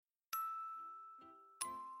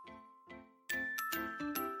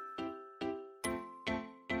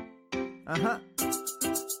Uh-huh.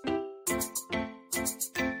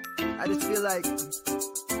 I just feel like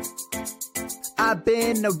I've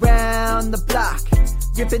been around the block,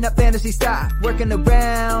 ripping up fantasy stock, working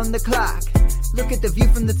around the clock. Look at the view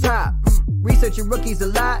from the top. Researching rookies a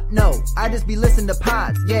lot? No, I just be listening to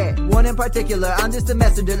pods. Yeah, one in particular, I'm just a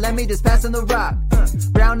messenger. Let me just pass on the rock.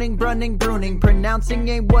 Browning, brunning, pruning, pronouncing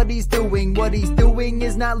ain't what he's doing. What he's doing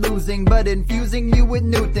is not losing, but infusing you with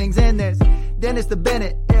new things. And there's Dennis the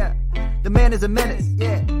Bennett, yeah. The man is a menace,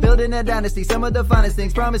 yeah. Building a dynasty, some of the finest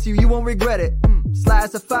things. Promise you, you won't regret it. Sly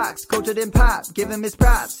as a fox, cultured in pop. Give him his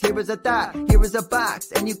props. Here is a thought, here is a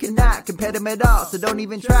box. And you cannot compare them at all, so don't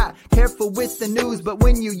even try. Careful with the news, but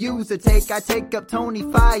when you use a take, I take up Tony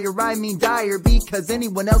Fire. I mean Dyer, because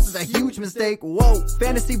anyone else is a huge mistake. Whoa,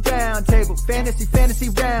 fantasy round table, fantasy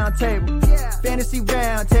round table. Yeah. Fantasy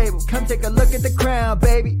round table, come take a look at the crown,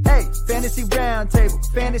 baby. Hey, fantasy round table,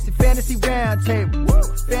 fantasy round table. Woo.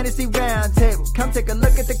 Fantasy round table, come take a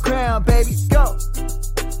look at the crown, baby. Go.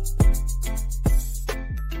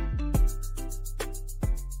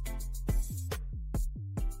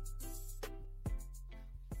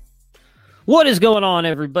 What is going on,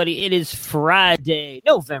 everybody? It is Friday,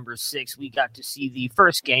 November 6th. We got to see the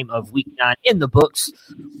first game of Week 9 in the books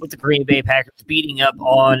with the Green Bay Packers beating up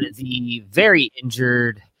on the very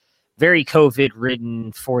injured, very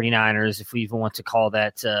COVID-ridden 49ers, if we even want to call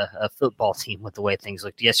that a football team with the way things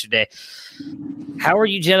looked yesterday. How are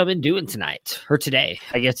you gentlemen doing tonight or today?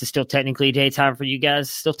 I guess it's still technically daytime for you guys.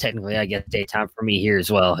 Still technically, I guess, daytime for me here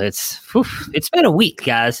as well. It's been a week,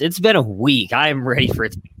 guys. It's been a week. I am ready for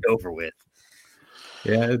it to be over with.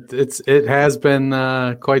 Yeah, it has been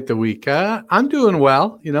quite the week. I'm doing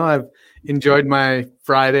well. You know, I've enjoyed my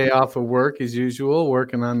Friday off of work as usual,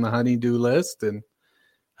 working on the honey-do list and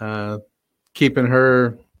keeping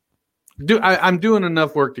her. I'm doing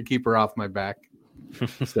enough work to keep her off my back.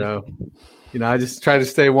 So, you know, I just try to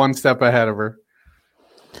stay one step ahead of her.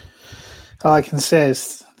 All I can say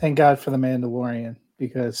is thank God for the Mandalorian,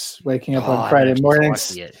 because waking up on Friday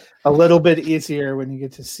mornings a little bit easier when you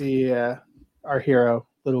get to see our hero,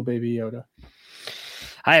 little baby Yoda.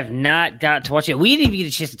 I have not got to watch it. We didn't even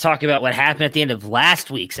get a chance to talk about what happened at the end of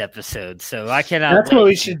last week's episode, so I cannot. That's what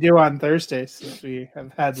we should do on Thursdays, since we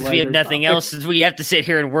have had. We have nothing else. Since we have to sit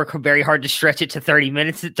here and work very hard to stretch it to 30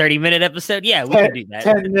 minutes. 30-minute episode. Yeah, we can do that.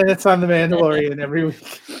 10 minutes on the Mandalorian every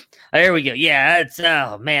week. There we go. Yeah,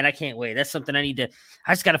 oh man, I can't wait. That's something I need to.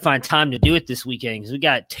 I just got to find time to do it this weekend, because we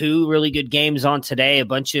got 2 really good games on today, a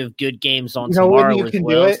bunch of good games on tomorrow as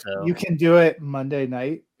well. You can do it Monday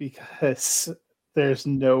night, because there's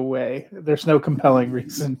no way, there's no compelling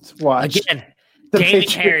reason to watch. Again, Damien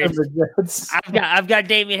Harris. I've got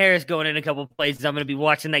Damien Harris going in a couple of places. I'm going to be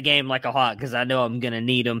watching that game like a hawk, because I know I'm going to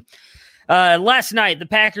need him. Last night, the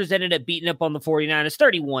Packers ended up beating up on the 49ers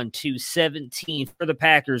 31-17 for the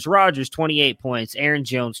Packers. Rodgers, 28 points. Aaron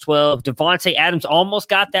Jones, 12. Devontae Adams almost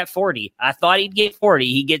got that 40. I thought he'd get 40.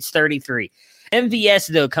 He gets 33.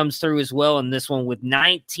 MVS, though, comes through as well in this one with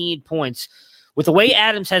 19 points. With the way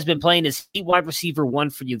Adams has been playing, is he wide receiver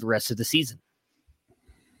 1 for you the rest of the season?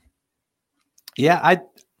 Yeah,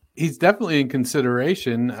 he's definitely in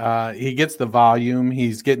consideration. He gets the volume.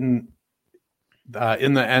 He's getting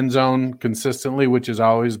in the end zone consistently, which has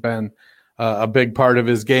always been a big part of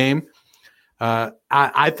his game.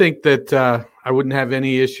 I think that I wouldn't have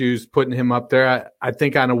any issues putting him up there. I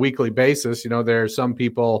think on a weekly basis, you know, there are some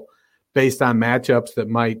people based on matchups that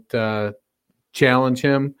might challenge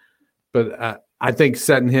him, but I think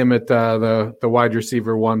setting him at the wide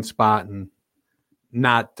receiver 1 spot and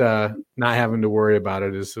not having to worry about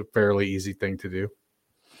it is a fairly easy thing to do.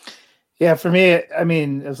 Yeah, for me, I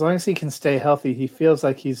mean, as long as he can stay healthy, he feels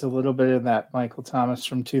like he's a little bit in that Michael Thomas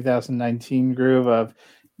from 2019 groove of,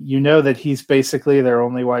 you know, that he's basically their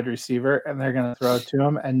only wide receiver and they're going to throw it to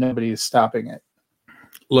him and nobody is stopping it.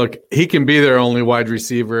 Look, he can be their only wide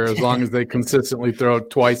receiver as long as they consistently throw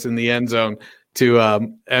it twice in the end zone to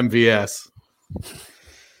MVS.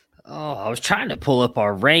 Oh, I was trying to pull up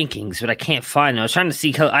our rankings, but I can't find them. I was trying to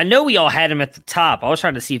see. I know we all had him at the top. I was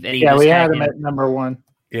trying to see if any of us we had him at number 1.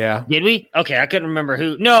 Yeah. Did we? Okay, I couldn't remember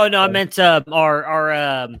who. No, I meant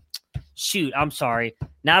our shoot, I'm sorry.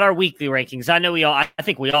 Not our weekly rankings. I know I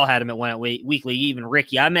think we all had him at one weekly, even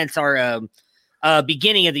Ricky. I meant our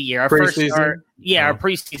beginning of the year, our preseason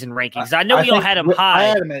rankings. I know we all had him high. I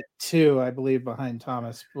had him at 2, I believe, behind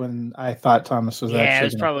Thomas when I thought Thomas was. Yeah, it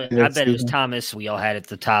was probably. I bet it was Thomas. We all had at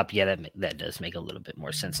the top. Yeah, that does make a little bit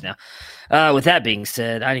more sense now. With that being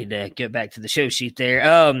said, I need to get back to the show sheet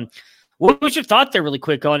there. What was your thought there really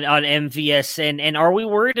quick on MVS, and are we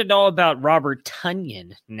worried at all about Robert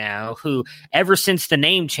Tonyan now, who ever since the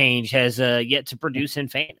name change has yet to produce in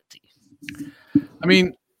fantasy? I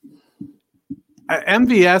mean,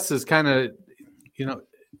 MVS is kind of,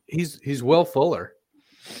 he's Will Fuller.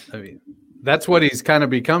 I mean, that's what he's kind of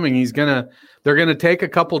becoming. They're gonna take a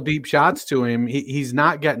couple deep shots to him. He's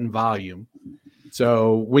not getting volume.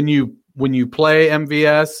 So when you play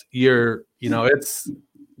MVS, you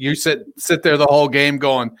sit there the whole game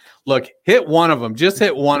going, look, hit one of them, just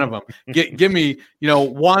hit one of them. Give me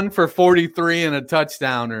 1 for 43 and a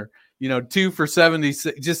touchdown, or 2 for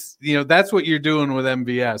 76. Just that's what you're doing with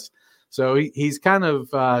MVS. So he's kind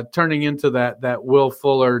of turning into that Will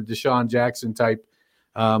Fuller, Deshaun Jackson type.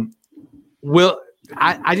 I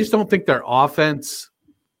just don't think their offense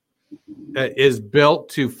is built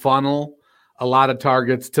to funnel a lot of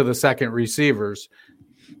targets to the second receivers.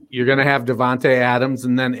 You're going to have Davante Adams,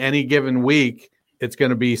 and then any given week, it's going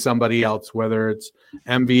to be somebody else, whether it's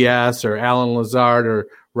MVS or Alan Lazard or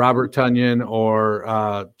Robert Tonyan or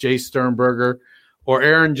Jace Sternberger or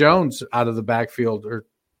Aaron Jones out of the backfield, or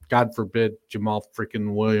God forbid, Jamal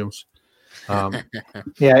freaking Williams.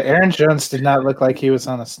 Yeah, Aaron Jones did not look like he was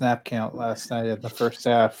on a snap count last night in the first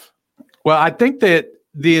half. Well, I think that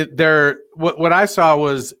what I saw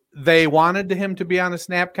was they wanted him to be on a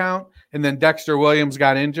snap count, and then Dexter Williams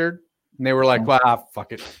got injured, and they were like, "Well,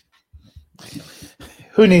 fuck it."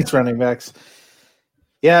 Who needs running backs?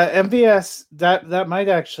 Yeah, MVS, that might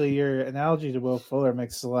actually, your analogy to Will Fuller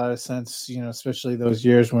makes a lot of sense, especially those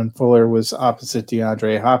years when Fuller was opposite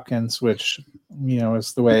DeAndre Hopkins, which,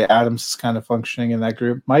 is the way Adams is kind of functioning in that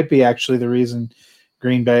group. Might be actually the reason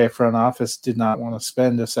Green Bay front office did not want to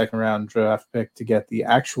spend a second-round draft pick to get the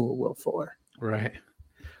actual Will Fuller. Right.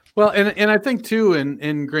 Well, and I think, too,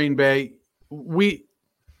 in Green Bay,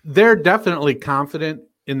 they're definitely confident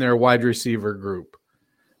in their wide receiver group.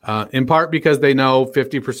 In part because they know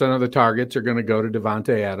 50% of the targets are going to go to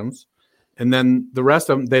Davante Adams. And then the rest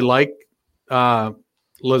of them, they like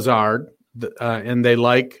Lazard, and they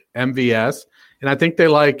like MVS. And I think they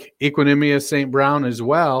like Equanimous St. Brown as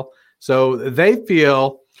well. So they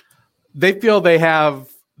feel they have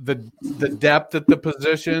the depth at the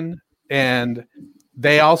position, and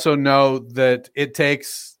they also know that it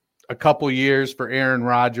takes a couple years for Aaron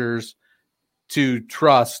Rodgers to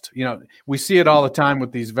trust. We see it all the time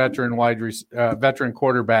with these veteran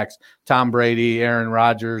quarterbacks, Tom Brady, Aaron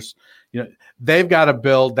Rodgers. They've got to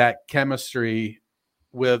build that chemistry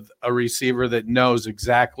with a receiver that knows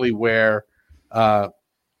exactly where the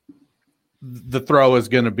throw is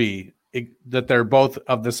going to be, that they're both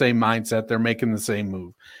of the same mindset. They're making the same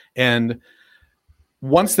move. And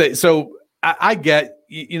I get,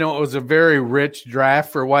 it was a very rich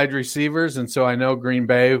draft for wide receivers. And so I know Green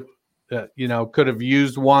Bay, could have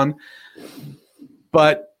used one,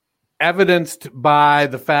 but evidenced by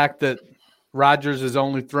the fact that Rodgers has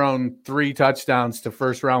only thrown 3 touchdowns to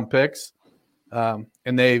first-round picks, and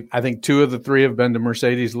I think 2 of the 3 have been to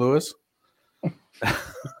Mercedes Lewis.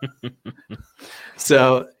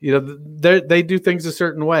 So they do things a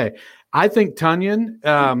certain way. I think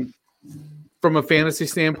Tonyan, from a fantasy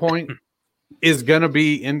standpoint, is going to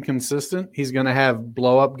be inconsistent. He's going to have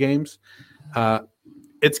blow-up games.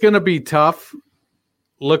 It's going to be tough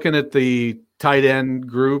looking at the tight end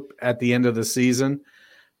group at the end of the season,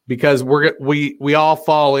 because we all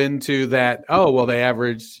fall into that, they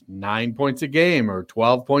average 9 points a game or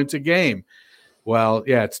 12 points a game. Well,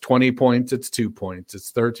 yeah, it's 20 points, it's 2 points.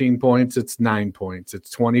 It's 13 points, it's 9 points.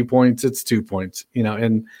 It's 20 points, it's 2 points.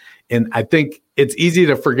 And I think it's easy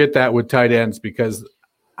to forget that with tight ends, because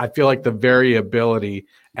I feel like the variability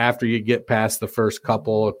after you get past the first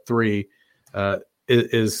couple of 3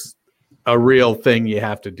 is a real thing you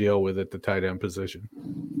have to deal with at the tight end position.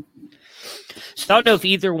 So I don't know if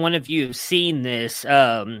either one of you have seen this.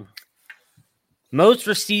 Most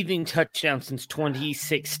receiving touchdowns since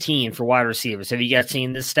 2016 for wide receivers. Have you guys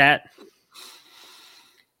seen this stat?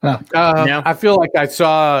 No. I feel like I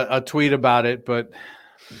saw a tweet about it, but...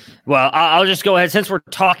 Well, I'll just go ahead. Since we're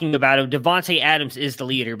talking about him, Davante Adams is the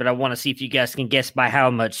leader, but I want to see if you guys can guess by how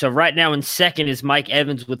much. So right now in second is Mike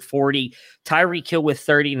Evans with 40, Tyreek Hill with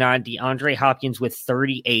 39, DeAndre Hopkins with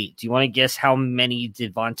 38. Do you want to guess how many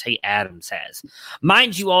Davante Adams has?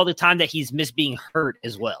 Mind you, all the time that he's missed being hurt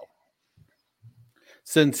as well.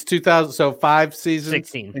 Since 2000, so 5 seasons?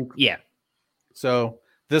 16, yeah. So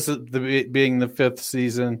this is being the 5th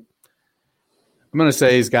season. I'm going to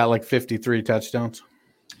say he's got like 53 touchdowns.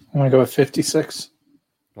 I'm going to go with 56.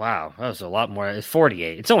 Wow, that was a lot more. It's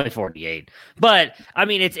 48. It's only 48. But, I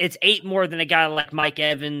mean, it's 8 more than a guy like Mike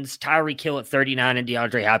Evans, Tyreek Hill at 39, and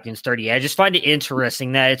DeAndre Hopkins 38. I just find it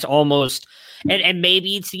interesting that it's almost – and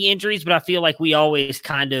maybe it's the injuries, but I feel like we always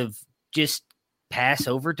kind of just pass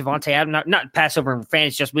over Devontae Adams. Not pass over in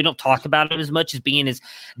fantasy, just we don't talk about him as much as being as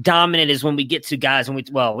dominant as when we get to guys. We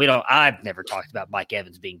don't. I've never talked about Mike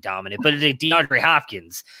Evans being dominant, but DeAndre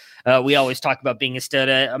Hopkins, we always talk about being a stud.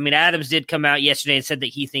 I mean, Adams did come out yesterday and said that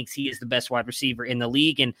he thinks he is the best wide receiver in the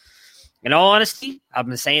league, and in all honesty, I've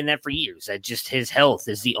been saying that for years. That just his health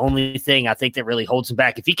is the only thing I think that really holds him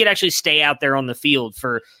back. If he could actually stay out there on the field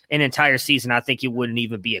for an entire season, I think it wouldn't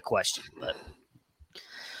even be a question. But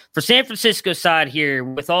for San Francisco side here,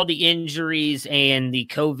 with all the injuries and the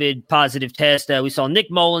COVID positive test, we saw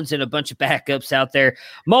Nick Mullins and a bunch of backups out there.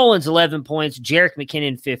 Mullins, 11 points. Jerick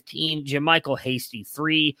McKinnon, 15. JaMychal Hasty,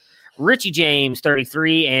 3. Richie James,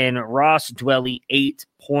 33, and Ross Dwelly, 8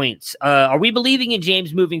 points. Are we believing in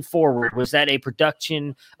James moving forward? Was that a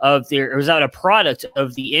production of or was that a product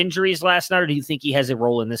of the injuries last night, or do you think he has a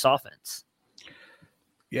role in this offense?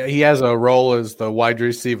 Yeah, he has a role as the wide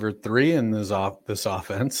receiver 3 in this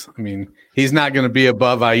offense. I mean, he's not going to be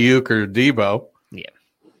above Ayuk or Debo. Yeah.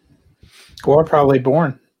 Or probably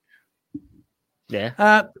Bourne.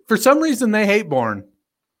 Yeah. For some reason, they hate Bourne.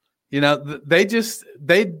 You know, they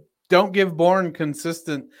don't give Bourne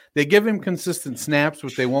consistent. They give him consistent snaps,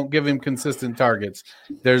 but they won't give him consistent targets.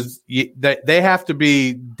 They have to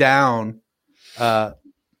be down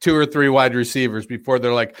 2 or 3 wide receivers before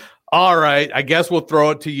they're like, all right, I guess we'll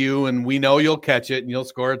throw it to you, and we know you'll catch it and you'll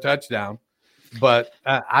score a touchdown. But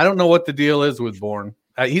I don't know what the deal is with Bourne.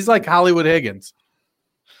 He's like Hollywood Higgins.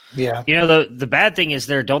 Yeah. You know, the bad thing is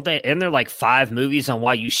isn't there like 5 movies on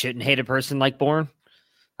why you shouldn't hate a person like Bourne?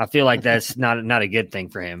 I feel like that's not a good thing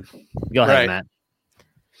for him. Go ahead, Matt.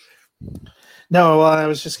 No, well, I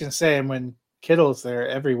was just going to say, and when Kittle's there,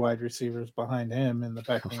 every wide receiver is behind him in the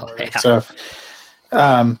pecking order. Yeah. So,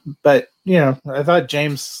 but you know, I thought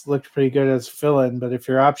James looked pretty good as fill-in. But if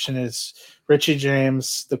your option is Richie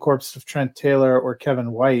James, the corpse of Trent Taylor, or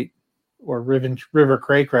Kevin White, or River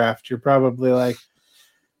Craycraft, you're probably like,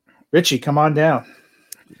 Richie, come on down.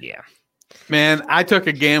 Yeah, man, I took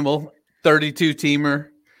a gamble, 32 teamer.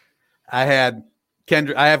 I have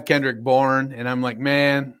Kendrick Bourne, and I'm like,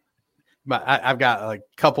 man, I've got like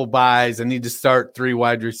a couple buys. I need to start 3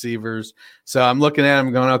 wide receivers. So I'm looking at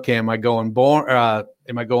him going, okay, am I going Bourne?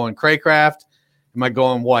 Am I going Craycraft? Am I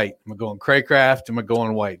going White? Am I going Craycraft? Am I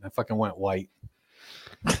going White? And I fucking went White.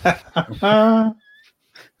 At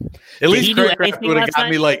least Craycraft would have got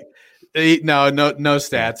me like no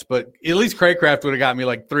stats, but at least Craycraft would have got me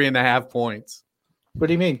like 3.5 points. What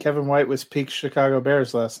do you mean? Kevin White was peak Chicago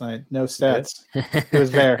Bears last night. No stats. He was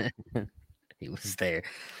there. He was there.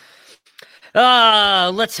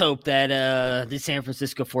 Let's hope that the San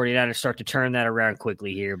Francisco 49ers start to turn that around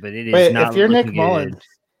quickly here, but it is not. If you're Nick good. Mullins,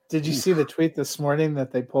 did you see the tweet this morning that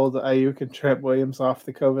they pulled Ayuk and Trent Williams off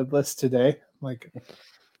the COVID list today? Like,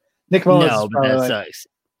 Nick Mullins is probably like, sucks.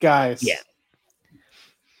 Guys. Yeah.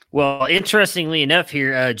 Well, interestingly enough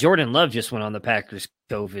here, Jordan Love just went on the Packers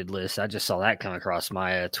COVID list. I just saw that come across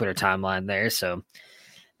my Twitter timeline there, so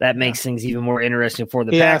that makes things even more interesting for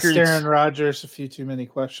the Packers. Yeah, Aaron Rodgers a few too many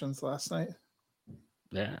questions last night.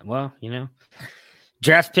 Yeah, well, you know,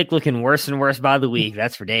 draft pick looking worse and worse by the week.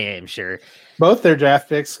 That's for damn sure. Both their draft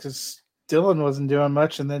picks, because Dillon wasn't doing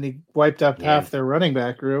much, and then he wiped out half their running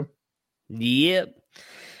back room. Yep.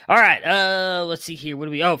 All right, let's see here. What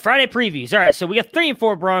do we? Oh, Friday previews. All right, so we got 3 and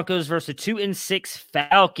 4 Broncos versus 2 and 6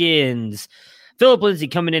 Falcons. Phillip Lindsay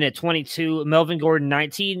coming in at 22, Melvin Gordon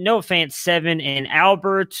 19, Noah Fant 7, and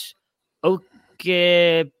Albert I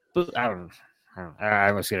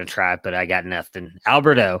was going to try it, but I got nothing.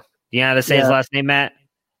 Alberto. Do you know how to say his last name, Matt?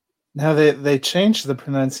 No, they changed the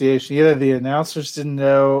pronunciation. Either the announcers didn't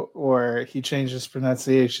know or he changed his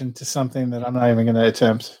pronunciation to something that I'm not even going to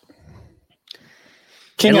attempt.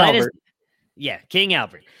 King Albert. Yeah, King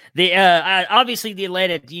Albert. The obviously the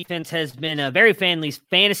Atlanta defense has been very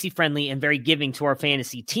fantasy friendly and very giving to our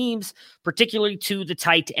fantasy teams, particularly to the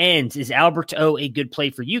tight ends. Is Albert O a good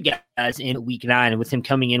play for you guys in week 9, and with him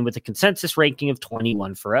coming in with a consensus ranking of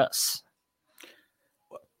 21 for us?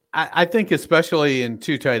 I think especially in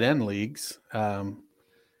 2 tight end leagues,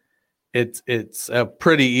 it's a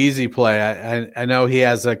pretty easy play. I know he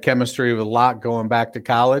has a chemistry with Locke going back to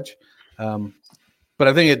college. But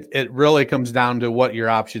I think it really comes down to what your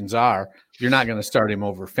options are. You're not going to start him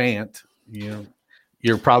over Fant. You know,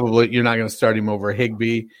 you're not going to start him over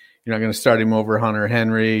Higbee. You're not going to start him over Hunter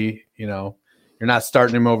Henry. You know, you're not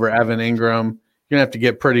starting him over Evan Ingram. You're going to have to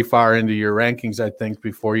get pretty far into your rankings, I think,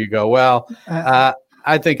 before you go, well,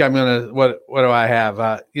 I think I'm going to, what do I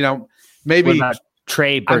have? You know, maybe what about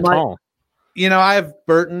Trey Burton. I have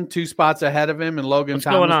Burton 2 spots ahead of him and Logan What's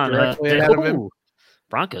Thomas going on? directly ahead of him.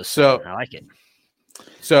 Broncos. So I like it.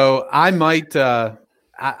 So I might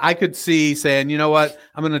I could see saying, you know what,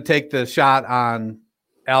 I'm going to take the shot on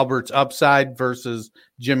Albert's upside versus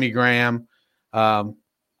Jimmy Graham.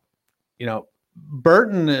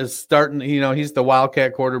 Burton is starting, he's the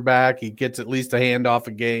Wildcat quarterback. He gets at least a handoff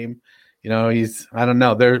a game. I don't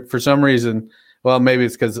know. They're, for some reason, well, maybe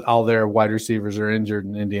it's because all their wide receivers are injured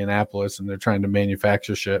in Indianapolis and they're trying to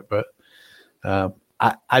manufacture shit. But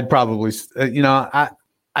I'd probably,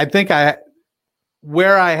 I think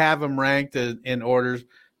where I have them ranked in orders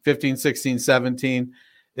 15, 16, 17,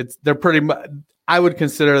 they're pretty much, I would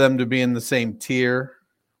consider them to be in the same tier.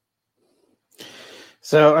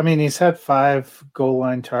 So, I mean, he's had 5 goal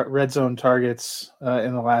line red zone targets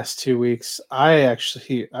in the last 2 weeks. I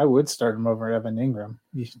would start him over Evan Ingram.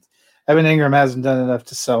 Evan Ingram hasn't done enough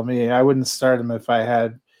to sell me. I wouldn't start him if I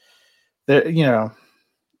had I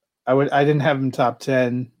didn't have him top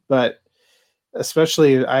 10, but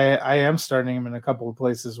especially I am starting him in a couple of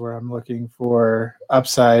places where I'm looking for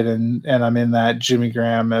upside, and I'm in that Jimmy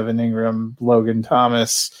Graham, Evan Ingram, Logan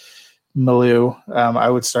Thomas milieu. I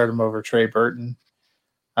would start him over Trey Burton.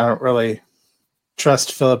 I don't really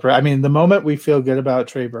trust Philip. I mean, the moment we feel good about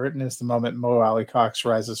Trey Burton is the moment Mo Alley Cox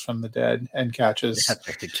rises from the dead and catches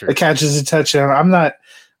a touchdown.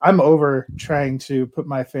 I'm over trying to put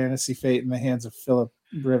my fantasy fate in the hands of Philip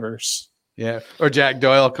Rivers. Yeah. Or Jack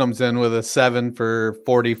Doyle comes in with a 7 for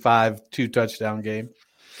 45, 2 touchdown game.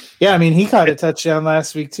 Yeah. I mean, he caught a touchdown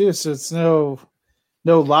last week too. So it's no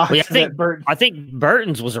lock. Well, I think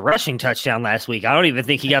Burton's was a rushing touchdown last week. I don't even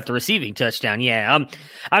think he got the receiving touchdown. Yeah.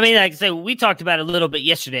 I mean, like I said, we talked about it a little bit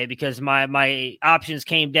yesterday because my options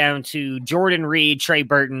came down to Jordan Reed, Trey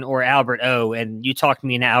Burton, or Albert O. And you talked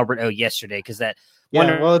me into Albert O yesterday because that.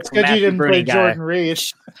 Yeah, well, it's good you didn't play Jordan Reed.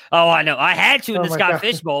 Oh, I know. I had to in the Scott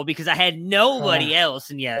Fishbowl because I had nobody else.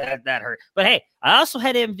 And yeah, that hurt. But hey, I also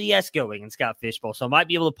had MVS going in Scott Fishbowl, so I might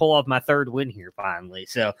be able to pull off my 3rd win here finally.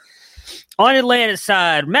 So on Atlanta's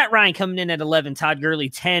side, Matt Ryan coming in at 11, Todd Gurley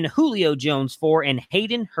 10, Julio Jones 4, and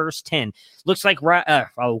Hayden Hurst 10. Looks like Riley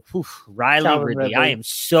Ridley. I am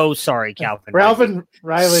so sorry, Calvin. Riley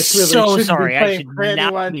Ridley. So sorry. I should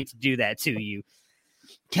not need to do that to you.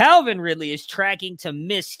 Calvin Ridley is tracking to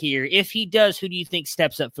miss here. If he does, who do you think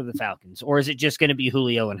steps up for the Falcons? Or is it just going to be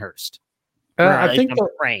Julio and Hurst? I think I'm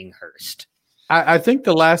praying Hurst. I think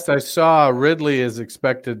the last I saw, Ridley is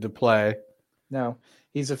expected to play. No,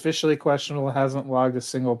 he's officially questionable, hasn't logged a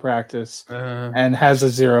single practice, and has a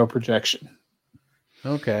 0 projection.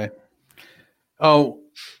 Okay. Oh,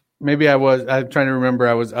 maybe I'm trying to remember.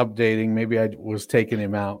 I was updating. Maybe I was taking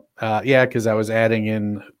him out. Yeah, because I was adding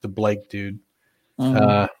in the Blake dude.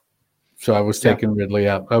 So I was taking Ridley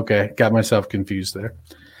out. Okay, got myself confused there.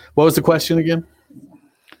 What was the question again?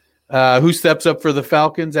 Who steps up for the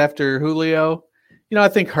Falcons after Julio? I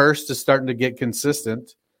think Hurst is starting to get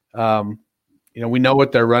consistent. We know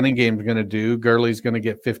what their running game is going to do. Gurley's going to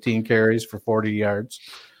get 15 carries for 40 yards.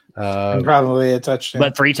 And probably a touchdown.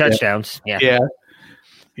 But 3 touchdowns. Yeah.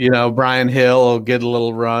 Brian Hill will get a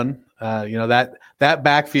little run. That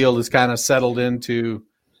backfield is kind of settled into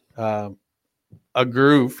a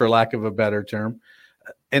groove, for lack of a better term.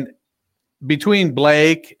 And between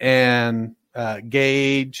Blake and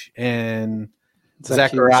Gage and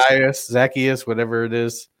Zacchaeus, whatever it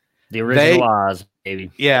is. The original Oz,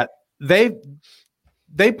 baby. Yeah.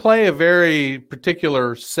 They play a very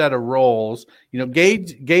particular set of roles.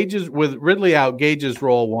 Gage's with Ridley out, Gage's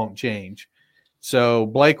role won't change. So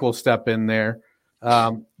Blake will step in there.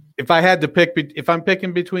 If I had to pick, if I'm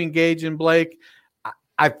picking between Gage and Blake,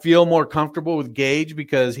 I feel more comfortable with Gage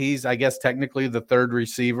because he's, I guess, technically the 3rd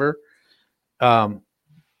receiver. But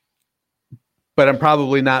I'm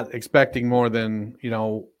probably not expecting more than,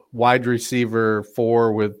 wide receiver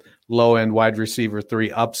 4 with low end wide receiver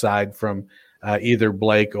 3 upside from either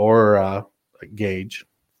Blake or Gage.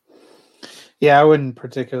 Yeah, I wouldn't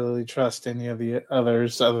particularly trust any of the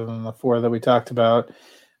others other than the 4 that we talked about.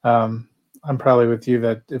 I'm probably with you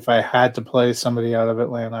that if I had to play somebody out of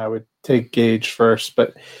Atlanta, I would take Gage first. But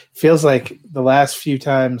it feels like the last few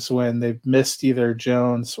times when they've missed either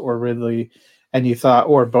Jones or Ridley, and you thought,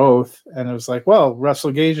 or both, and it was like, well,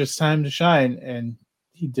 Russell Gage, it's time to shine, and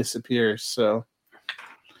he disappears. So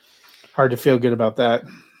hard to feel good about that.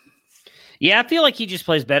 Yeah, I feel like he just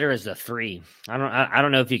plays better as a 3. I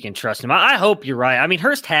don't know if you can trust him. I hope you're right. I mean,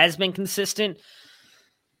 Hurst has been consistent.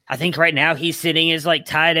 I think right now he's sitting as like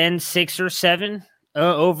tight end 6 or 7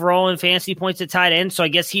 overall in fantasy points at tight end. So I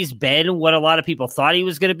guess he's been what a lot of people thought he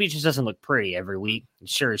was going to be. Just doesn't look pretty every week.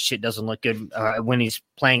 Sure as shit doesn't look good when he's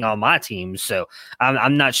playing on my team. So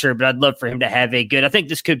I'm not sure, but I'd love for him to have a good. I think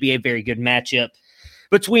this could be a very good matchup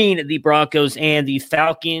between the Broncos and the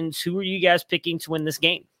Falcons. Who are you guys picking to win this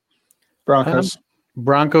game? Broncos.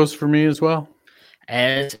 Broncos for me as well.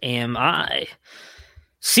 As am I.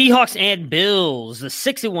 Seahawks and Bills. The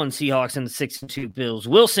 6-1 Seahawks and the 6-2 Bills.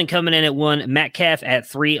 Wilson coming in at 1. Metcalf at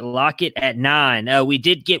 3. Lockett at 9. We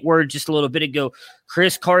did get word just a little bit ago.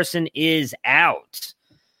 Chris Carson is out.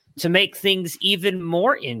 To make things even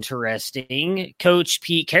more interesting, Coach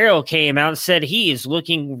Pete Carroll came out and said he is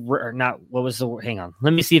looking hang on.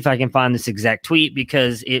 Let me see if I can find this exact tweet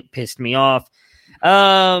because it pissed me off.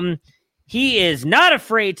 He is not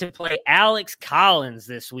afraid to play Alex Collins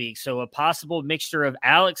this week. So a possible mixture of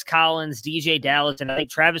Alex Collins, DJ Dallas, and I think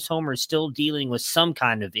Travis Homer is still dealing with some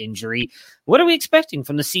kind of injury. What are we expecting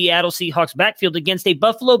from the Seattle Seahawks backfield against a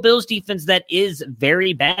Buffalo Bills defense that is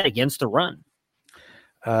very bad against the run?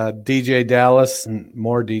 DJ Dallas and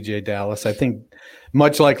more DJ Dallas. I think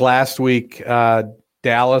much like last week,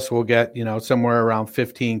 Dallas will get, somewhere around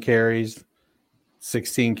 15 carries,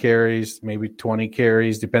 16 carries, maybe 20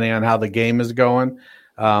 carries, depending on how the game is going.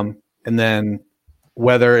 And then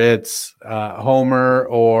whether it's Homer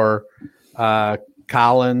or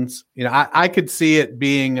Collins, I could see it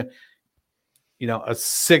being, a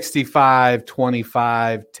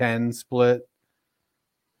 65-25-10 split,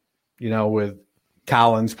 with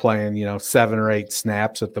Collins playing, 7 or 8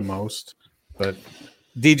 snaps at the most. But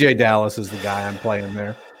DJ Dallas is the guy I'm playing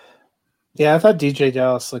there. Yeah, I thought DJ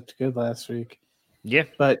Dallas looked good last week. Yeah.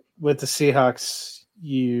 But with the Seahawks,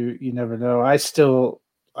 you never know. I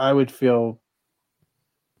would feel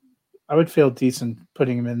decent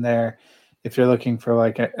putting him in there if you're looking for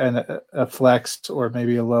like a flex or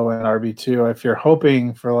maybe a low end RB2. If you're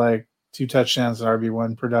hoping for like 2 touchdowns and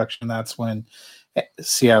RB1 production, that's when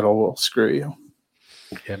Seattle will screw you.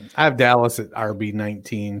 Yeah, I have Dallas at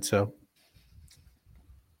RB19, so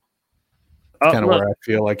that's kind of where I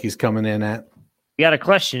feel like he's coming in at. We got a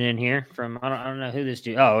question in here from I don't know who this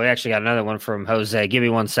dude. Oh, we actually got another one from Jose. Give me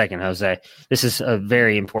 1 second, Jose. This is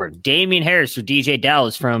very important. Damien Harris or DJ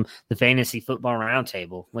Dallas from the Fantasy Football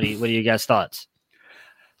Roundtable. What are you guys' thoughts?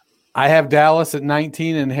 I have Dallas at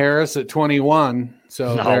 19 and Harris at 21.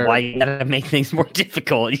 So why you gotta make things more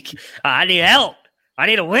difficult? I need help. I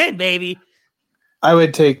need a win, baby. I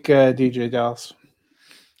would take DJ Dallas.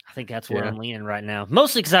 I think that's where I'm leaning right now.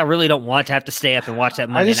 Mostly because I really don't want to have to stay up and watch that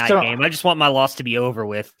Monday night game. I just want my loss to be over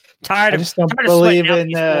with. Tired of sweating out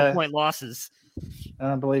these 4-point losses. I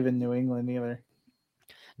don't believe in New England either.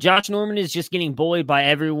 Josh Norman is just getting bullied by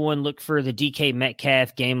everyone. Look for the DK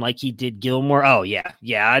Metcalf game like he did Gilmore. Oh, yeah.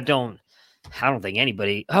 Yeah, I don't think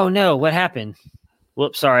anybody. Oh, no. What happened?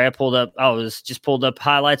 Whoops, sorry. I pulled up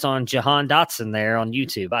highlights on Jahan Dotson there on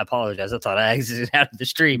YouTube. I apologize. I thought I exited out of the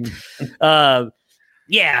stream.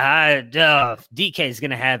 DK is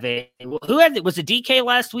going to have was it DK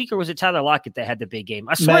last week or was it Tyler Lockett that had the big game?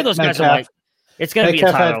 I swear those guys are like, it's going to be a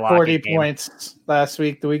Tyler Lockett 40 game. Points last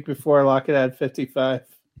week. The week before, Lockett had 55.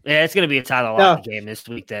 Yeah, it's going to be a Tyler Lockett game this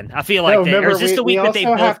week then. I feel like or is this the week that they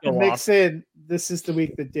both have to mix in? This is the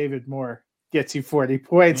week that David Moore gets you 40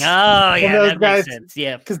 points. Oh, yeah, that makes sense.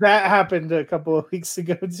 Yeah. Because that happened a couple of weeks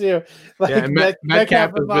ago, too.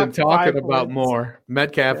 Metcalf has been talking about Moore.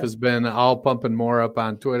 Metcalf has been all pumping Moore up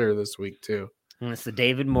on Twitter this week, too. And it's the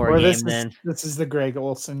David Moore game, then. This is the Greg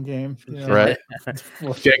Olson game. Right.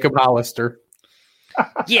 Jacob Hollister.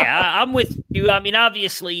 Yeah, I'm with you. I mean,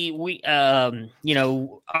 obviously, we,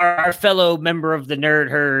 our fellow member of the Nerd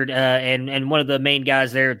Herd and one of the main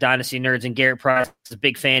guys there, Dynasty Nerds, and Garrett Price is a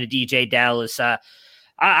big fan of DJ Dallas.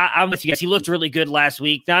 I'm with you guys. He looked really good last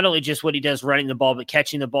week. Not only just what he does running the ball, but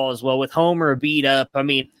catching the ball as well. With Homer beat up, I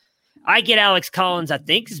mean, I get Alex Collins. I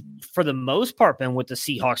think for the most part been with the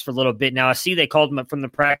Seahawks for a little bit now. I see they called him up from the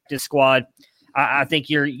practice squad. I think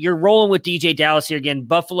you're rolling with DJ Dallas here again.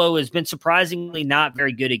 Buffalo has been surprisingly not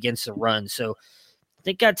very good against the run, so I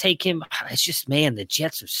think I'd take him. It's just, man, the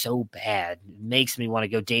Jets are so bad. It makes me want to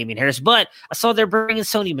go Damien Harris. But I saw they're bringing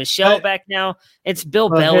Sony Michel back now. It's Bill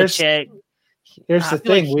Belichick. Here's the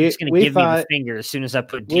thing. Like he's going to give me the finger as soon as I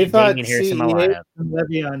put Damien Harris in my lineup.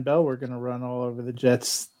 Le'Veon Bell were going to run all over the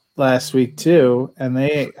Jets last week too, and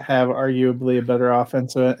they have arguably a better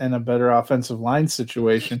offensive and a better offensive line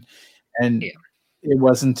situation. And it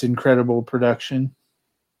wasn't incredible production.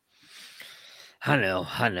 I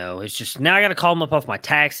know. It's just now I got to call them up off my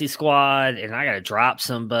taxi squad, and I got to drop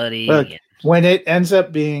somebody. Look, when it ends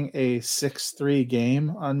up being a 6-3 game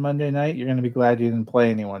on Monday night, you're going to be glad you didn't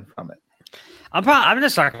play anyone from it. I'm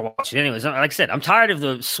just not going to watch it anyways. Like I said, I'm tired of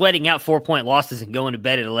the sweating out 4-point losses and going to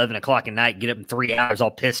bed at 11 o'clock at night, get up in 3 hours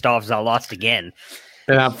all pissed off as I lost again.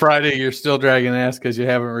 And on Friday, you're still dragging ass because you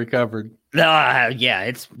haven't recovered.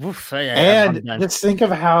 It's and just think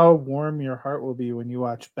of how warm your heart will be when you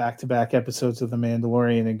watch back-to-back episodes of The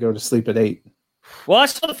Mandalorian and go to sleep at 8. Well, I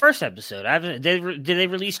saw the first episode. I haven't. Did they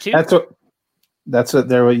release 2? That's what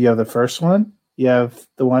there. You have the first one. You have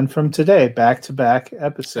the one from today. Back-to-back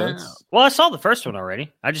episodes. Well, I saw the first one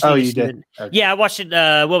already. I just you did. Okay. Yeah, I watched it.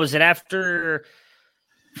 What was it after?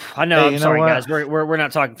 I know. I'm sorry, guys. We're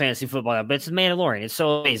not talking fantasy football now, but it's The Mandalorian. It's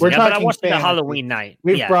so amazing. But I watched it on Halloween night.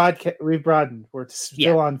 We've broadened. We're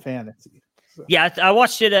still on fantasy. So. Yeah, I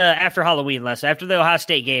watched it after Halloween after the Ohio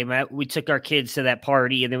State game. We took our kids to that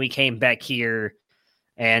party, and then we came back here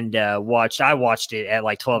and watched. I watched it at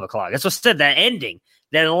like 12 o'clock. That's what I said. That ending,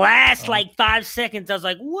 that last like 5 seconds, I was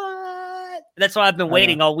like, "What?" That's why I've been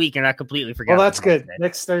waiting all week, and I completely forgot. Well, that's good.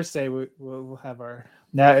 Next Thursday we'll have our.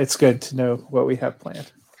 Now it's good to know what we have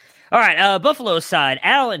planned. All right, Buffalo side,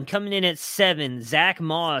 Allen coming in at 7, Zach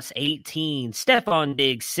Moss 18, Stephon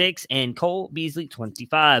Diggs 6, and Cole Beasley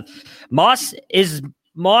 25. Moss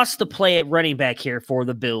the play at running back here for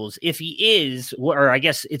the Bills? If he is, or I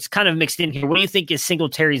guess it's kind of mixed in here, what do you think is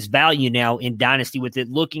Singletary's value now in Dynasty with it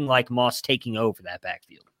looking like Moss taking over that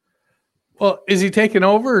backfield? Well, is he taking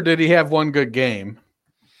over or did he have one good game?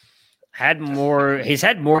 He's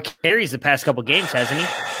had more carries the past couple games, hasn't he?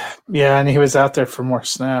 Yeah, and he was out there for more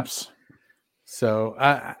snaps. So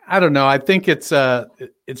I don't know. I think it's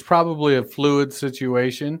probably a fluid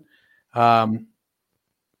situation. I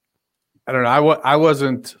don't know. I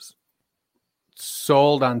wasn't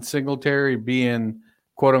sold on Singletary being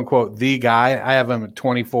quote unquote the guy. I have him at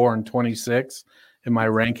 24 and 26 in my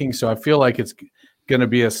ranking. So I feel like it's going to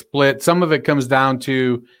be a split. Some of it comes down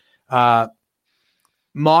to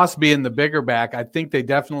Moss being the bigger back. I think they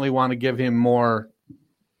definitely want to give him more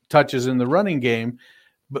touches in the running game,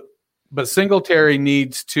 but Singletary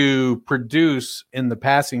needs to produce in the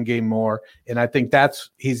passing game more, and I think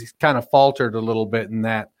he's kind of faltered a little bit in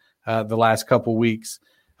that the last couple weeks.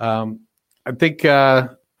 I think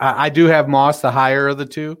I do have Moss the higher of the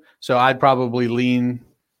two, so I'd probably lean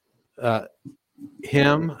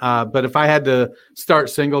him. But if I had to start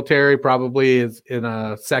Singletary, probably is in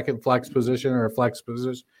a second flex position or a flex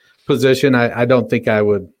position, I don't think I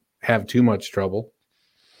would have too much trouble.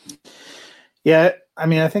 Yeah, I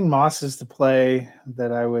mean, I think Moss is the play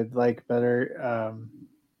that I would like better.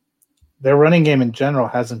 Their running game in general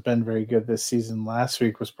hasn't been very good this season. Last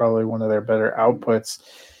week was probably one of their better outputs.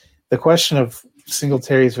 The question of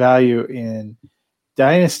Singletary's value in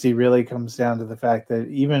Dynasty really comes down to the fact that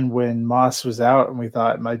even when Moss was out and we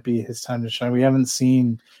thought it might be his time to shine, we haven't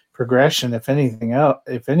seen progression. If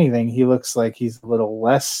anything, he looks like he's a little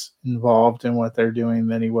less involved in what they're doing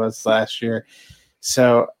than he was last year.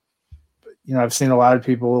 So, I've seen a lot of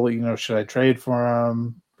people, should I trade for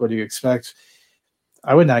him? What do you expect?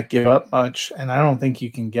 I would not give up much, and I don't think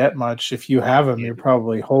you can get much. If you have him, you're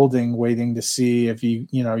probably holding, waiting to see if you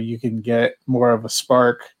can get more of a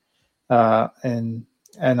spark and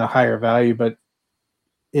a higher value. But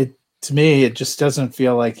to me, it just doesn't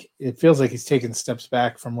feel like – it feels like he's taken steps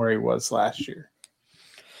back from where he was last year.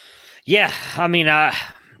 Yeah, I mean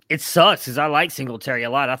it sucks because I like Singletary a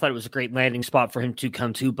lot. I thought it was a great landing spot for him to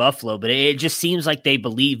come to Buffalo, but it just seems like they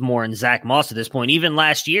believe more in Zach Moss at this point. Even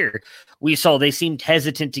last year, we saw they seemed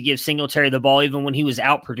hesitant to give Singletary the ball even when he was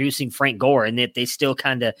out producing Frank Gore, and that they still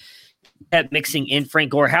kind of kept mixing in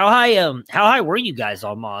Frank Gore. How high were you guys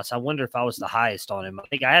on Moss? I wonder if I was the highest on him. I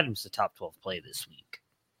think I had him as the top 12 play this week.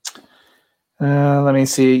 Let me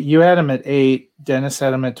see. You had him at 8. Dennis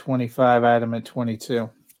had him at 25. I had him at 22.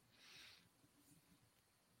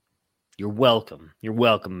 You're welcome. You're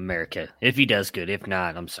welcome, America. If he does good. If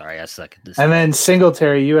not, I'm sorry. I suck at this. And then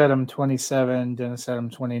Singletary, you had him 27. Dennis had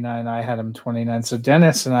him 29. I had him 29. So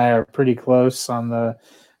Dennis and I are pretty close on the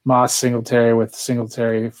Moss Singletary with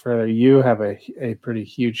Singletary further. You have a pretty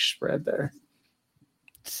huge spread there.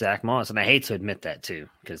 Zach Moss. And I hate to admit that too,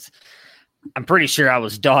 because I'm pretty sure I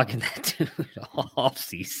was dogging that dude all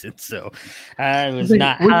season. So I was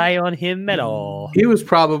not high on him at all. He was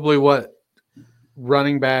probably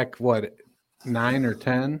running back, 9 or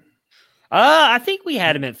 10? I think we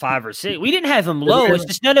had him at 5 or 6. We didn't have him low. It's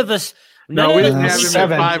just none of us. We didn't have him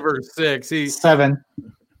 7. At 5 or 6. 7.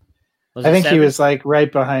 I think 7? He was like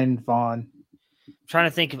right behind Vaughn. I'm trying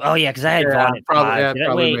to think of. Oh yeah, because I had Vaughn at 5. That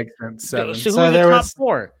probably makes sense. 7. So who were the top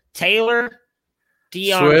 4? Taylor,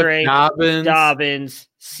 DeAndre, Swift, Dobbins,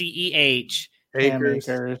 CEH,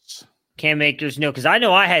 Akers. Cam Akers, no, because I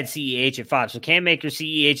know I had CEH at 5. So Cam Akers,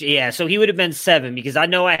 CEH, yeah. So he would have been 7 because I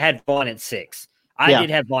know I had Vaughn at 6. I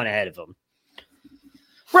did have Vaughn ahead of him.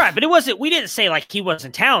 Right, but we didn't say like he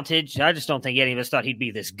wasn't talented. I just don't think any of us thought he'd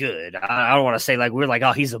be this good. I don't want to say like we're like,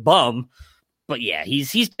 oh, he's a bum. But yeah,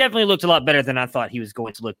 he's definitely looked a lot better than I thought he was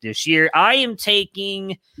going to look this year. I am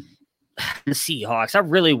taking the Seahawks. I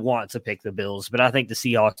really want to pick the Bills, but I think the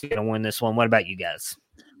Seahawks are going to win this one. What about you guys?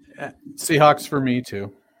 Seahawks for me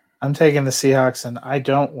too. I'm taking the Seahawks, and I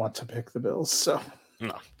don't want to pick the Bills. So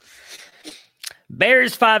no.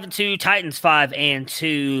 Bears 5-2, Titans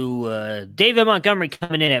 5-2. David Montgomery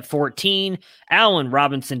coming in at 14, Allen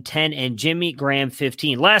Robinson 10, and Jimmy Graham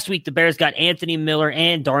 15. Last week the Bears got Anthony Miller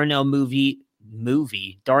and Darnell Mooney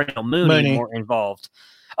more involved.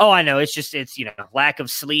 Oh, I know. It's lack of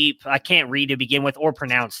sleep. I can't read to begin with or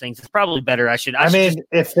pronounce things. It's probably better.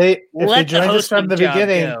 If they joined us from the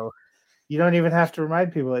beginning, you don't even have to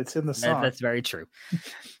remind people. It's in the song. That's very true.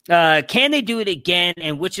 Can they do it again?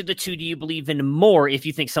 And which of the two do you believe in more if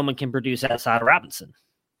you think someone can produce outside of Robinson?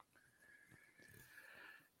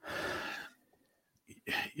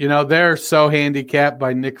 They're so handicapped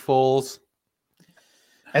by Nick Foles.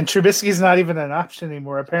 And Trubisky's not even an option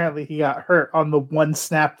anymore. Apparently, he got hurt on the one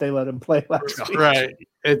snap they let him play last week. Right.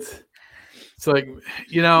 It's like,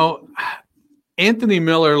 Anthony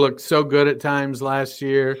Miller looked so good at times last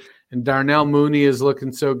year, and Darnell Mooney is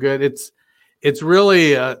looking so good. It's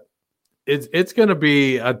really it's going to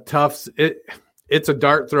be a tough. It's a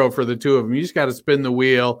dart throw for the two of them. You just got to spin the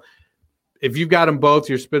wheel. If you've got them both,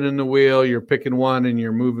 you're spinning the wheel. You're picking one, and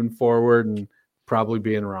you're moving forward, and probably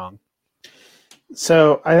being wrong.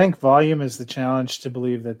 So I think volume is the challenge to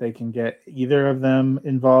believe that they can get either of them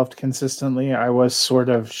involved consistently. I was sort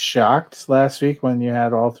of shocked last week when you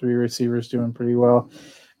had all three receivers doing pretty well.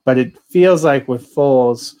 But it feels like with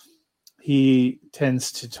Foles, he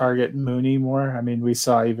tends to target Mooney more. I mean, we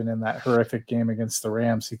saw even in that horrific game against the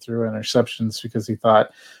Rams, he threw interceptions because he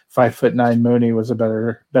thought 5'9" Mooney was a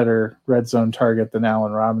better red zone target than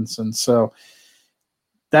Allen Robinson. So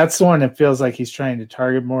that's the one that feels like he's trying to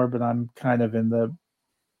target more, but I'm kind of in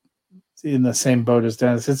the same boat as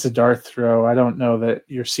Dennis. It's a dart throw. I don't know that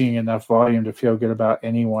you're seeing enough volume to feel good about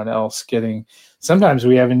anyone else getting. Sometimes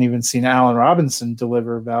we haven't even seen Allen Robinson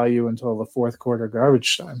deliver value until the fourth quarter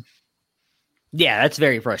garbage time. Yeah, that's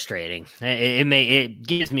very frustrating. It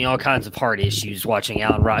gives me all kinds of heart issues watching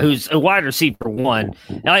Allen Robinson, who's a wide receiver one.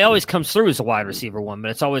 Now he always comes through as a wide receiver one, but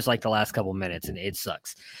it's always like the last couple minutes, and it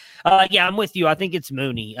sucks. Yeah, I'm with you. I think it's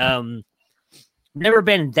Mooney. Never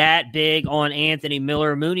been that big on Anthony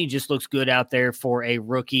Miller. Mooney just looks good out there for a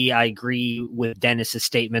rookie. I agree with Dennis's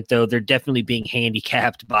statement, though. They're definitely being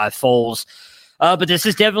handicapped by Foles. But this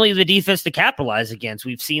is definitely the defense to capitalize against.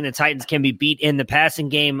 We've seen the Titans can be beat in the passing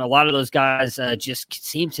game. A lot of those guys just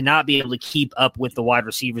seem to not be able to keep up with the wide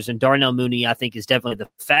receivers. And Darnell Mooney, I think, is definitely the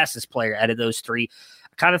fastest player out of those three.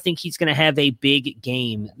 I kind of think he's going to have a big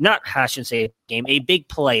game. I shouldn't say a game, a big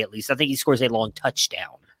play at least. I think he scores a long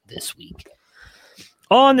touchdown this week.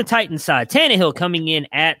 On the Titans side, Tannehill coming in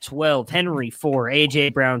at 12, Henry 4, A.J.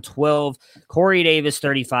 Brown 12, Corey Davis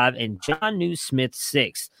 35, and Jonnu Smith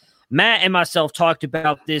 6. Matt and myself talked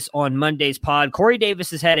about this on Monday's pod. Corey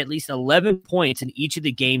Davis has had at least 11 points in each of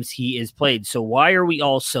the games he has played. So why are we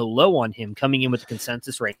all so low on him coming in with the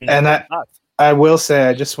consensus ranking? And I will say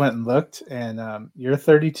I just went and looked, and you're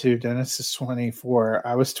 32. Dennis is 24.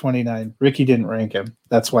 I was 29. Ricky didn't rank him.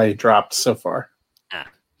 That's why he dropped so far.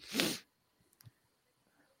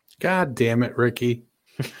 God damn it, Ricky.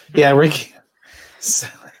 Yeah, Ricky.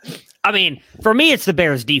 I mean, for me, it's the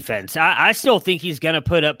Bears' defense. I still think he's going to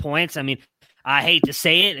put up points. I mean, I hate to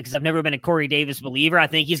say it because I've never been a Corey Davis believer. I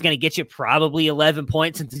think he's going to get you probably 11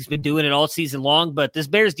 points since he's been doing it all season long. But this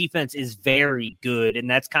Bears' defense is very good, and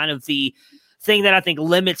that's kind of the thing that I think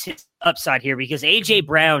limits his upside here because A.J.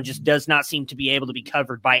 Brown just does not seem to be able to be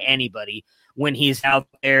covered by anybody when he's out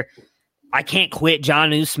there. I can't quit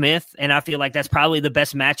Jonnu Smith, and I feel like that's probably the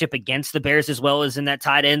best matchup against the Bears as well as in that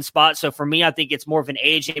tight end spot. So for me, I think it's more of an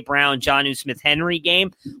A.J. Brown, Jonnu Smith, Henry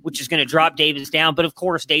game, which is going to drop Davis down. But, of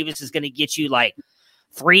course, Davis is going to get you like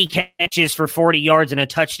 3 catches for 40 yards and a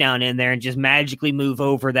touchdown in there and just magically move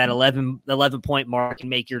over that 11-point mark and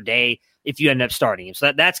make your day if you end up starting him.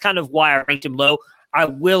 So that's kind of why I ranked him low. I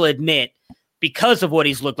will admit, because of what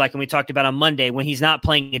he's looked like, and we talked about on Monday, when he's not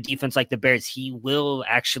playing a defense like the Bears, he will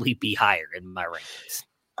actually be higher in my rankings.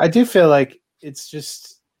 I do feel like it's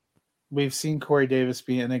just we've seen Corey Davis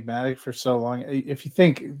be enigmatic for so long. If you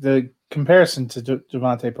think the comparison to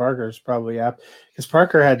Devontae Parker is probably apt, because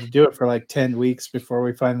Parker had to do it for like 10 weeks before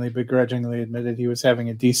we finally begrudgingly admitted he was having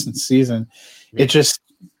a decent season. Yeah. It just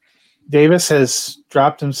Davis has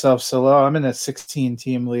dropped himself so low. I'm in a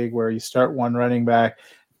 16-team league where you start one running back,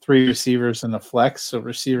 3 receivers and a flex. So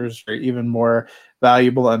receivers are even more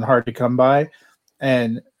valuable and hard to come by.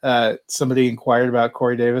 And somebody inquired about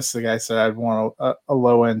Corey Davis. The guy said, I'd want a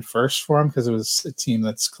low end first for him because it was a team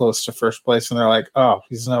that's close to first place. And they're like, oh,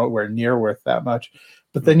 he's nowhere near worth that much.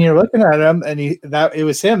 But then you're looking at him, and it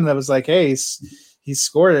was him that was like, hey, he's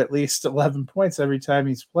scored at least 11 points every time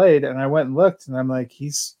he's played. And I went and looked, and I'm like,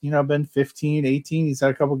 he's been 15, 18. He's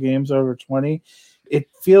had a couple games over 20. It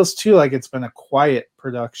feels too like it's been a quiet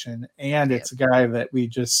production, and it's a guy that we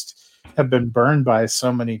just have been burned by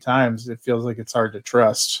so many times. It feels like it's hard to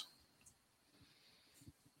trust.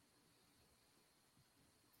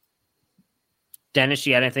 Dennis,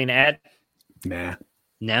 you got anything to add? Nah.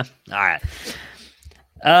 No? All right.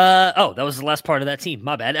 That was the last part of that team.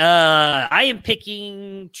 My bad. I am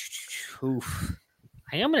picking. I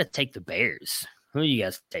think I'm going to take the Bears. Who are you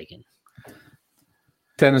guys taking?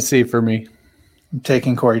 Tennessee for me. I'm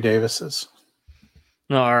taking Corey Davis's.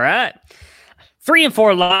 All right.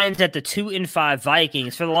 3-4 Lions at the 2-5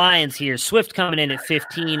 Vikings. For the Lions here, Swift coming in at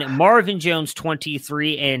 15, Marvin Jones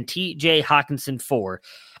 23, and TJ Hawkinson 4.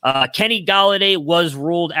 Kenny Golladay was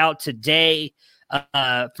ruled out today.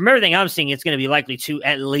 From everything I'm seeing, it's going to be likely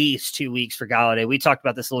at least 2 weeks for Golladay. We talked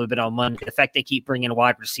about this a little bit on Monday. The fact they keep bringing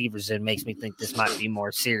wide receivers in makes me think this might be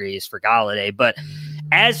more serious for Golladay. But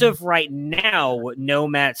as of right now, no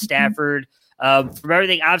Matt Stafford. From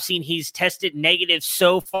everything I've seen, he's tested negative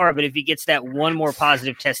so far, but if he gets that one more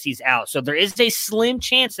positive test, he's out. So there is a slim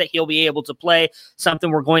chance that he'll be able to play,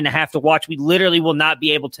 something we're going to have to watch. We literally will not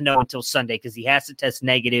be able to know until Sunday because he has to test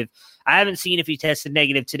negative. I haven't seen if he tested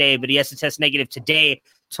negative today, but he has to test negative today,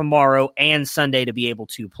 tomorrow, and Sunday to be able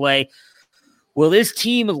to play. Will this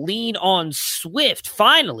team lean on Swift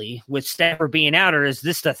finally with Stafford being out, or is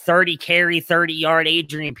this the 30-carry, 30-yard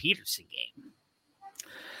Adrian Peterson game?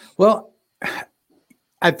 Well,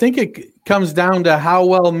 I think it comes down to how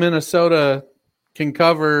well Minnesota can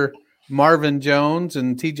cover Marvin Jones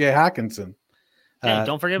and TJ Hawkinson. Hey,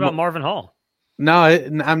 don't forget about Marvin Hall. No,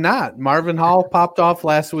 I'm not. Marvin Hall popped off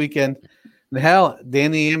last weekend. Hell,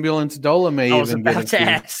 Danny Ambulance Dola may even get a I was about to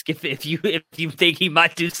ask if you think he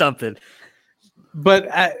might do something. But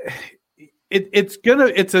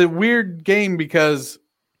it's a weird game because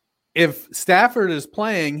if Stafford is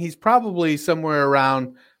playing, he's probably somewhere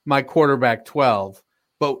around my quarterback 12,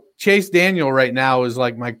 but Chase Daniel right now is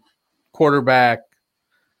like my quarterback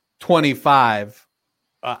 25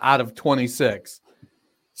 out of 26.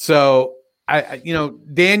 So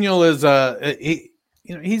Daniel is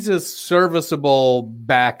he's a serviceable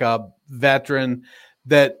backup veteran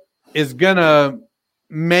that is gonna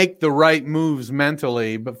make the right moves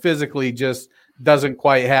mentally, but physically just doesn't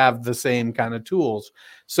quite have the same kind of tools.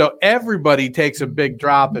 So everybody takes a big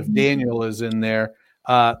drop if Daniel is in there.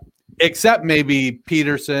 Except maybe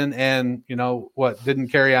Peterson and,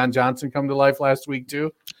 didn't Kerryon Johnson come to life last week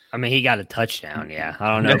too? I mean, he got a touchdown, yeah.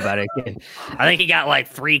 I don't know about it. I think he got like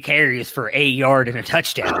 3 carries for 8 yards and a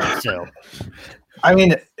touchdown. So, I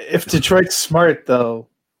mean, if Detroit's smart, though,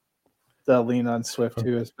 they'll lean on Swift,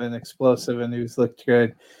 who has been explosive and who's looked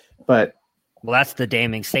good. But that's the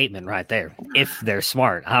damning statement right there. If they're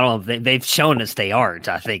smart. I don't know if they've shown us they aren't,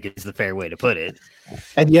 I think is the fair way to put it.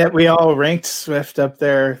 And yet we all ranked Swift up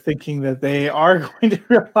there thinking that they are going to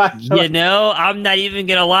rely on. I'm not even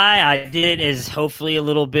going to lie. I did it as hopefully a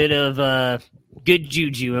little bit of good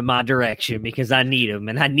juju in my direction because I need him,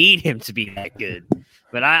 and I need him to be that good.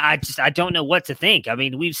 But I don't know what to think. I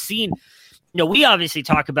mean, we've seen we obviously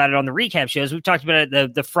talk about it on the recap shows. We've talked about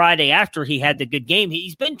it the Friday after he had the good game.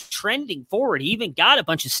 He's been trending forward. He even got a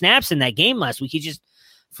bunch of snaps in that game last week. He just,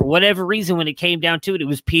 for whatever reason, when it came down to it, it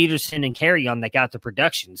was Peterson and Kerryon that got the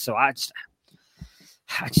production. So I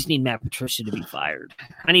just need Matt Patricia to be fired.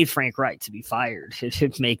 I need Frank Wright to be fired.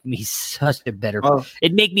 It'd make me such a better.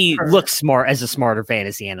 It'd make me look smart as a smarter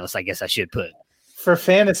fantasy analyst, I guess I should put. For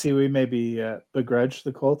fantasy, we maybe begrudge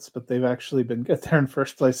the Colts, but they've actually been good. They're in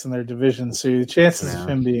first place in their division, so the chances of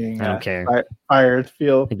him being fired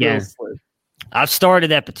feel slim. I've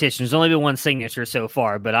started that petition. There's only been one signature so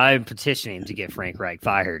far, but I'm petitioning to get Frank Reich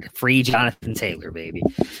fired. Free Jonathan Taylor, baby.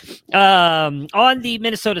 On the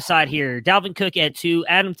Minnesota side here, Dalvin Cook at 2,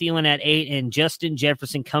 Adam Thielen at 8, and Justin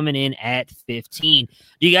Jefferson coming in at 15.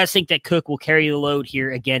 Do you guys think that Cook will carry the load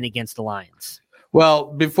here again against the Lions?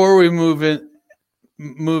 Well, before we move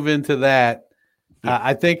into that,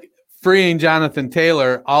 I think freeing Jonathan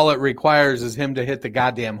Taylor, all it requires is him to hit the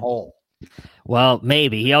goddamn hole. Well,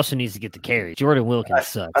 maybe. He also needs to get the carry. Jordan Wilkins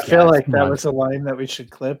sucks. I feel like that was a line that we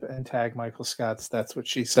should clip and tag Michael Scott's. That's what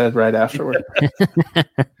she said right afterward.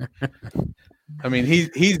 I mean,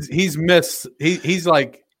 he's missed. He's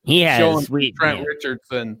like he has showing Trent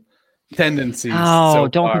Richardson tendencies. Oh,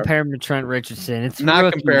 don't compare him to Trent Richardson. It's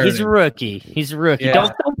not comparing. He's a rookie. He's a rookie. Yeah.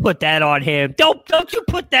 Don't put that on him. Don't you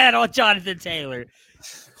put that on Jonathan Taylor.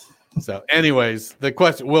 So, anyways, the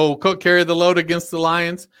question: will Cook carry the load against the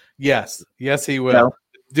Lions? Yes, he will. No.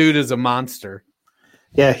 Dude is a monster.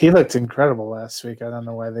 Yeah, he looked incredible last week. I don't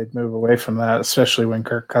know why they'd move away from that, especially when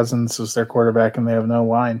Kirk Cousins was their quarterback and they have no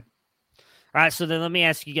line. All right, so then let me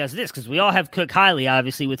ask you guys this, because we all have Cook highly,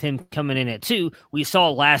 obviously, with him coming in at 2. We saw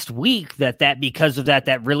last week that because of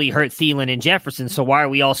that really hurt Thielen and Jefferson. So why are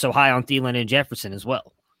we all so high on Thielen and Jefferson as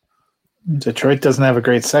well? Detroit doesn't have a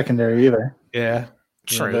great secondary either. Yeah,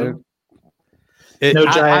 true. No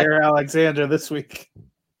Jair Alexander this week.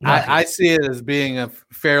 I see it as being a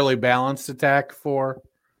fairly balanced attack for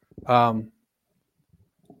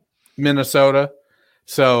Minnesota.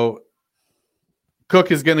 So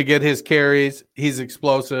Cook is going to get his carries. He's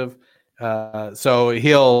explosive. So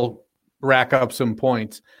he'll rack up some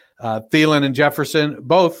points. Thielen and Jefferson,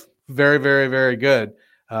 both very, very, very good.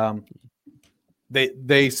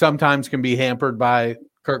 They sometimes can be hampered by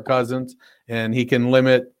Kirk Cousins, and he can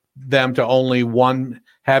limit them to only one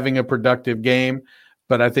having a productive game.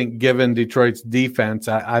 But I think given Detroit's defense,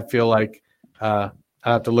 I feel like I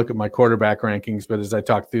have to look at my quarterback rankings. But as I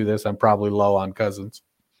talk through this, I'm probably low on Cousins.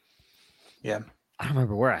 Yeah. I don't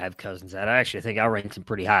remember where I have Cousins at. I actually think I ranked him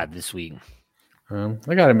pretty high this week. I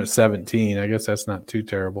got him at 17. I guess that's not too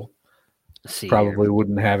terrible. Probably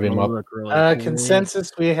wouldn't have him up.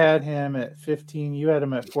 Consensus, we had him at 15. You had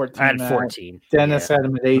him at 14. I had 14. Dennis had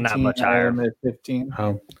him at 18. Not much higher. I had him at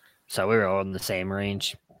 15. So we were all in the same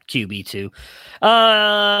range. QB2.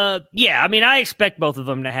 Yeah, I mean, I expect both of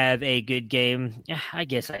them to have a good game. I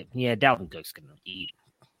guess, Dalvin Cook's going to eat.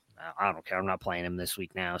 I don't care. I'm not playing him this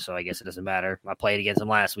week now, so I guess it doesn't matter. I played against him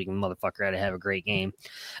last week, and motherfucker had to have a great game.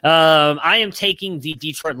 I am taking the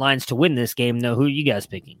Detroit Lions to win this game, though. Who are you guys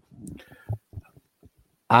picking?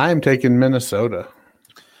 I'm taking Minnesota.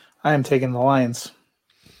 I am taking the Lions.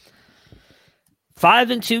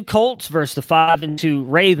 5-2 Colts versus the 5-2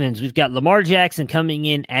 Ravens. We've got Lamar Jackson coming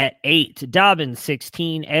in at 8, Dobbins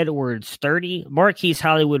 16, Edwards 30, Marquise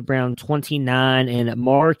Hollywood Brown 29, and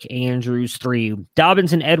Mark Andrews 3.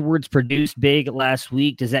 Dobbins and Edwards produced big last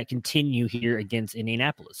week. Does that continue here against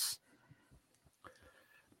Indianapolis?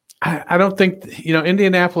 I don't think,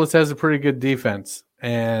 Indianapolis has a pretty good defense,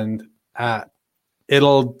 and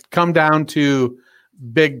it'll come down to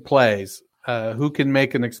big plays. Who can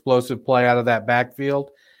make an explosive play out of that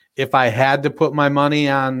backfield? If I had to put my money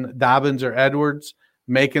on Dobbins or Edwards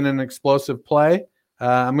making an explosive play,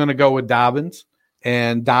 I'm going to go with Dobbins.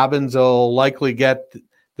 And Dobbins will likely get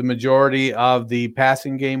the majority of the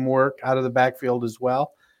passing game work out of the backfield as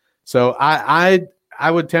well. So I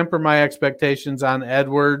would temper my expectations on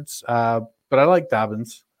Edwards, but I like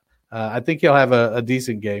Dobbins. I think he'll have a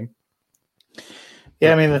decent game.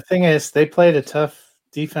 Yeah, I mean, the thing is, they played a tough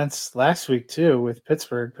defense last week too with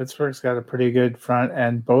Pittsburgh. Pittsburgh's got a pretty good front,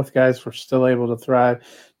 and both guys were still able to thrive.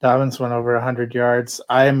 Dobbins went over 100 yards.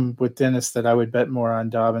 I'm with Dennis that I would bet more on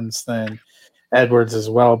Dobbins than Edwards as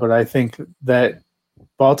well, but I think that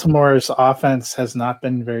Baltimore's offense has not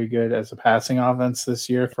been very good as a passing offense this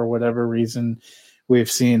year. For whatever reason,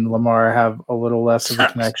 we've seen Lamar have a little less of a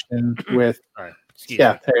connection with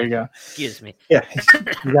there you go. Excuse me. Yeah,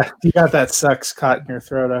 you got that sucks caught in your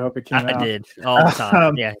throat. I hope it came out. I did all the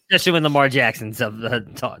time. Yeah, especially when Lamar Jackson's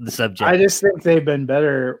the subject. I just think they've been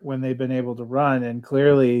better when they've been able to run, and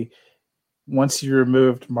clearly, once you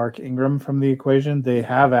removed Mark Ingram from the equation, they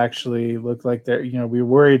have actually looked like they're. We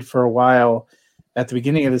worried for a while at the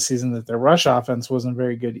beginning of the season that their rush offense wasn't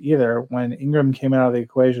very good either. When Ingram came out of the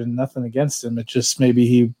equation, nothing against him. It just maybe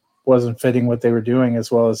he wasn't fitting what they were doing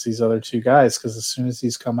as well as these other two guys, because as soon as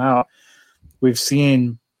he's come out, we've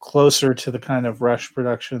seen closer to the kind of rush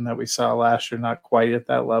production that we saw last year, not quite at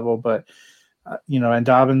that level, but and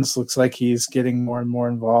Dobbins looks like he's getting more and more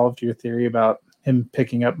involved. Your theory about him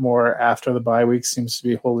picking up more after the bye week seems to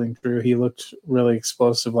be holding true. He looked really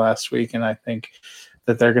explosive last week, and I think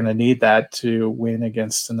that they're going to need that to win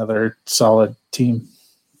against another solid team.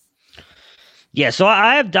 Yeah, so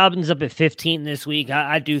I have Dobbins up at 15 this week.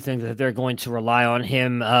 I do think that they're going to rely on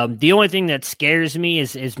him. The only thing that scares me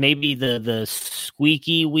is maybe the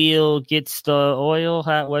squeaky wheel gets the oil.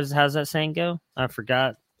 How's that saying go? I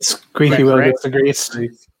forgot. Squeaky wheel gets the grease.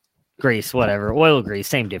 Grease, whatever. Oil grease,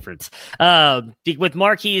 same difference. With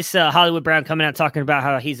Marquise Hollywood Brown coming out talking about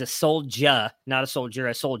how he's a soldier, not a soldier,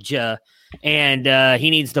 a soldier. And he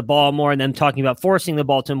needs the ball more, and them talking about forcing the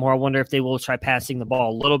ball to him more. I wonder if they will try passing the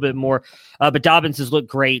ball a little bit more. But Dobbins has looked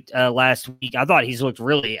great last week. I thought he's looked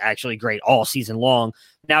really actually great all season long.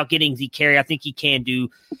 Now getting the carry, I think he can do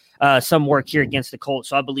some work here against the Colts.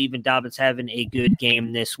 So I believe in Dobbins having a good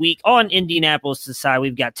game this week. On Indianapolis' side,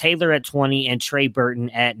 we've got Taylor at 20 and Trey Burton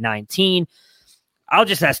at 19. I'll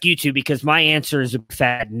just ask you two because my answer is a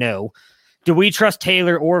fat no. Do we trust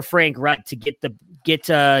Taylor or Frank Reich to get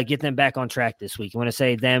them back on track this week? When I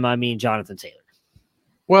say them, I mean Jonathan Taylor.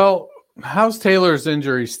 Well, how's Taylor's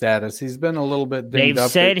injury status? He's been a little bit dinged up.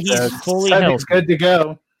 They've said he's fully Said healthy. he's good to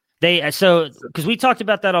go. Because we talked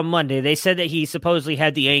about that on Monday. They said that he supposedly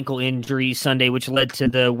had the ankle injury Sunday, which led to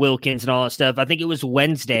the Wilkins and all that stuff. I think it was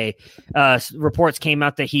Wednesday. Reports came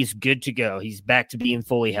out that he's good to go. He's back to being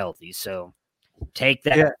fully healthy. So take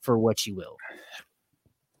that for what you will.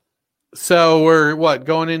 So we're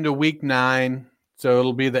going into week 9. So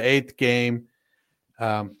it'll be the 8th game.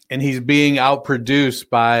 And he's being outproduced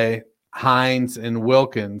by Hines and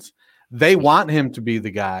Wilkins. They want him to be the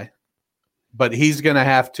guy, but he's going to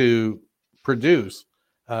have to produce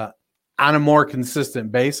on a more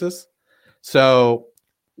consistent basis. So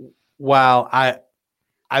while I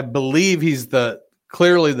believe he's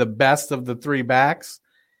clearly the best of the 3 backs,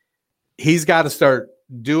 he's got to start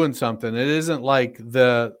doing something. It isn't like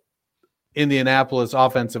the Indianapolis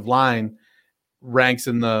offensive line ranks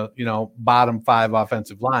in the bottom 5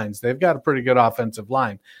 offensive lines. They've got a pretty good offensive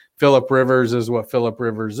line. Phillip Rivers is what Phillip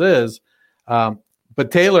Rivers is. But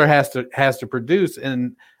Taylor has to produce,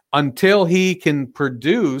 and until he can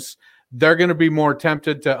produce, they're going to be more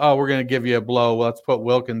tempted to, we're going to give you a blow. Let's put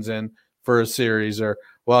Wilkins in for a series, or,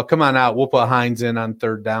 well, come on out. We'll put Hines in on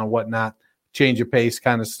 3rd down, whatnot, change of pace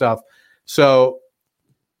kind of stuff. So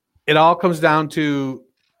it all comes down to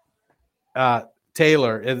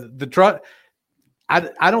Taylor.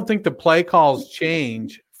 I don't think the play calls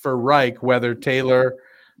change for Reich, whether Taylor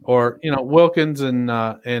or Wilkins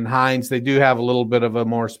and Hines. They do have a little bit of a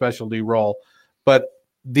more specialty role, but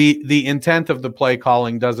the intent of the play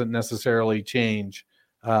calling doesn't necessarily change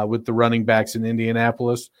with the running backs in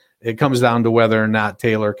Indianapolis. It comes down to whether or not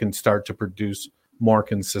Taylor can start to produce more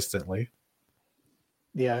consistently.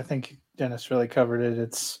 Yeah, I think Dennis really covered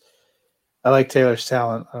it. I like Taylor's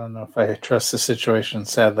talent. I don't know if I trust the situation.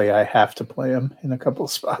 Sadly, I have to play him in a couple of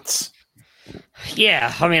spots.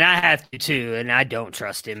 Yeah, I mean, I have to too, and I don't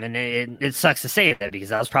trust him. And it sucks to say that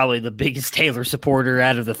because I was probably the biggest Taylor supporter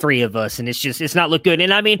out of the 3 of us, and it's not looked good.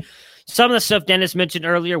 And I mean, some of the stuff Dennis mentioned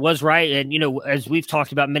earlier was right. And, as we've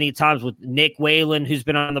talked about many times with Nick Whalen, who's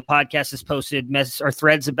been on the podcast, has posted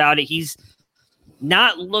threads about it. He's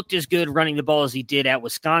not looked as good running the ball as he did at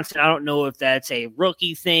Wisconsin. I don't know if that's a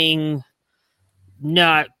rookie thing,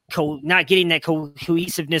 not getting that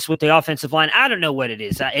cohesiveness with the offensive line. I don't know what it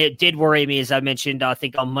is. It did worry me, as I mentioned, I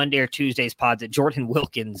think on Monday or Tuesday's pod, that Jordan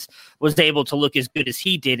Wilkins was able to look as good as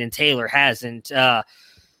he did and Taylor hasn't.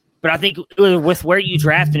 But I think with where you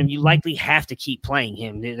drafted him, you likely have to keep playing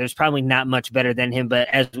him. There's probably not much better than him. But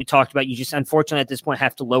as we talked about, you just unfortunately at this point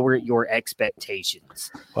have to lower your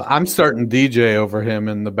expectations. Well, I'm starting DJ over him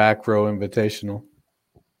in the back row invitational.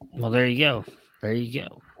 Well, there you go. There you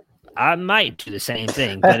go. I might do the same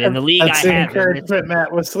thing, but in the league That's I the have encouragement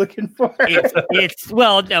Matt was looking for.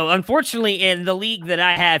 Unfortunately, in the league that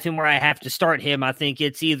I have him, where I have to start him, I think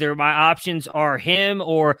it's either my options are him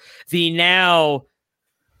or the now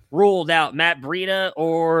ruled out Matt Breida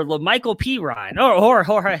or LaMichael Pirine or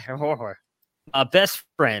my best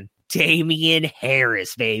friend Damien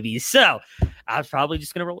Harris, baby. So I was probably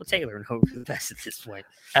just going to roll with Taylor and hope for the best at this point.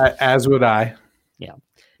 As would I. Yeah.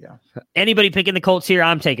 Yeah. Anybody picking the Colts here?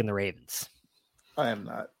 I'm taking the Ravens. I am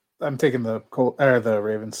not. I'm taking the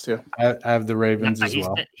Ravens too. I have the Ravens as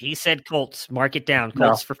well. He said Colts. Mark it down.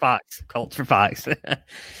 Colts for Fox. Colts for Fox.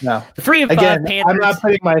 No. The 3 of 5 Panthers. I'm not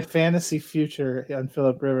putting my fantasy future on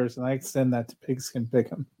Phillip Rivers, and I extend that to Pigskin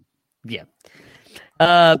Pick'em. Yeah.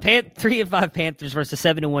 3 of 5 Panthers versus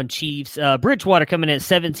 7-1 Chiefs. Bridgewater coming in at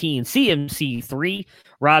 17. CMC 3.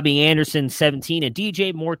 Robbie Anderson 17 and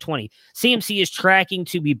DJ Moore 20. CMC is tracking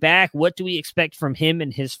to be back. What do we expect from him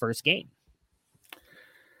in his first game?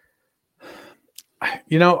 I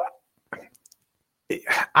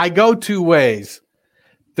go 2 ways.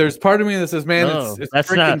 There's part of me that says, man, it's that's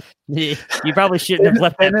freaking... not. You probably shouldn't have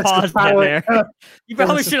left that pause in there. You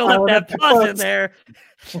probably should have left that pause in there.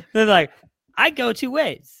 They're like, I go 2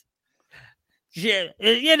 ways.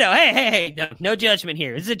 Hey, no judgment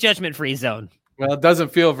here. This is a judgment-free zone. Well, it doesn't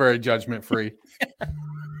feel very judgment-free.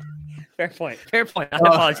 Fair point. I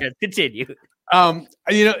apologize. Continue.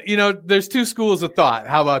 There's 2 schools of thought.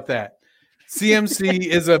 How about that? CMC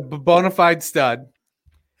is a bona fide stud,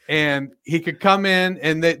 and he could come in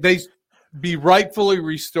and they be rightfully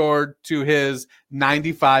restored to his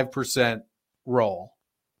 95% role.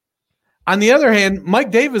 On the other hand, Mike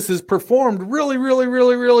Davis has performed really, really,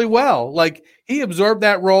 really, really well. Like, he absorbed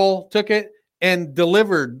that role, took it, and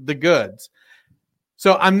delivered the goods.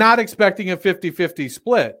 So I'm not expecting a 50-50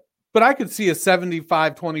 split, but I could see a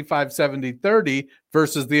 75-25, 70-30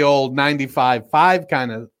 versus the old 95-5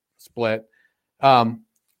 kind of split. I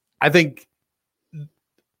think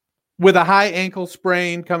with a high ankle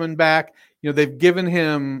sprain coming back, they've given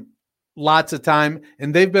him lots of time,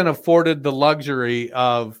 and they've been afforded the luxury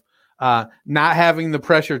of not having the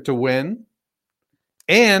pressure to win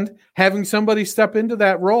and having somebody step into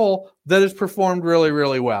that role that has performed really,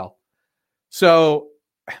 really well. So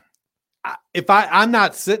if I'm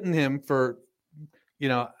not sitting him for,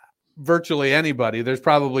 virtually anybody, there's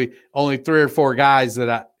probably only 3 or 4 guys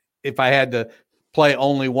that if I had to play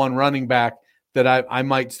only one running back, that I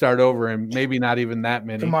might start over him. Maybe not even that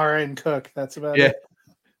many. Kamara and Cook. That's about it.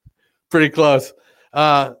 Pretty close.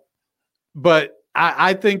 But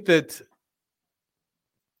I think that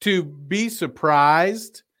to be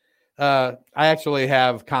surprised, I actually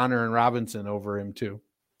have Connor and Robinson over him too.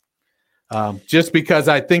 Just because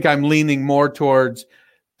I think I'm leaning more towards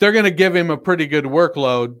they're going to give him a pretty good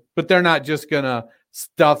workload, but they're not just going to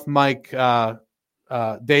stuff Mike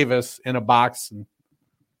Davis in a box. And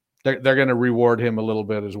they're going to reward him a little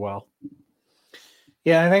bit as well.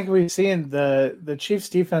 Yeah, I think we've seen the Chiefs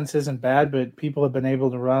defense isn't bad, but people have been able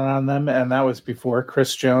to run on them, and that was before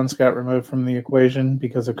Chris Jones got removed from the equation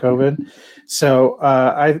because of COVID. So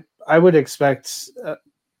I would expect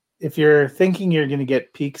if you're thinking you're going to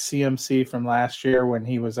get peak CMC from last year when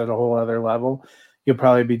he was at a whole other level, you'll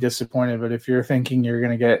probably be disappointed. But if you're thinking you're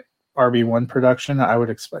going to get RB1 production, I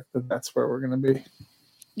would expect that that's where we're going to be.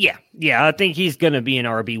 Yeah, I think he's going to be an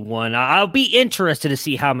RB1. I'll be interested to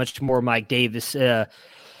see how much more Mike Davis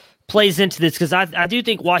plays into this, because I do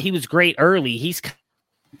think while he was great early, he's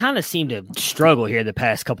kind of seemed to struggle here the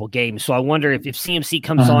past couple games. So I wonder if CMC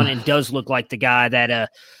comes on and does look like the guy that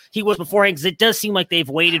he was beforehand, because it does seem like they've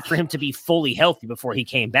waited for him to be fully healthy before he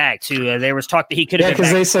came back. There was talk that he could have been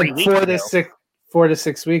back because they 3 said weeks 4 to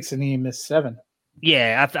 6 weeks, and he missed 7.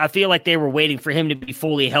 Yeah, I feel like they were waiting for him to be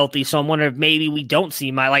fully healthy, so I'm wondering if maybe we don't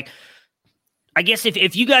see I guess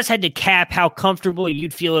if you guys had to cap how comfortable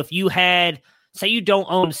you'd feel if you had, say you don't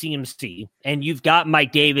own CMC and you've got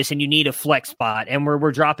Mike Davis and you need a flex spot, and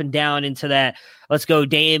we're dropping down into that, let's go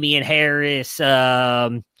Damien Harris,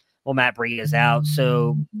 Matt Breida's out,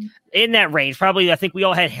 so in that range, probably I think we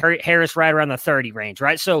all had Harris right around the 30 range,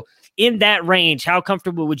 right? So in that range, how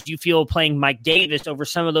comfortable would you feel playing Mike Davis over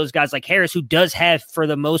some of those guys like Harris, who does have, for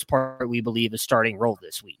the most part, we believe, a starting role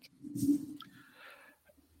this week?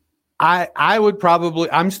 I would probably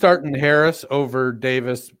 – I'm starting Harris over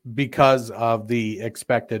Davis because of the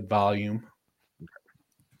expected volume.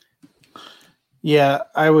 Yeah,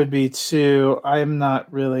 I would be too. I'm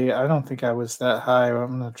not really – I don't think I was that high.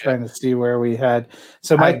 I'm trying to see where we had –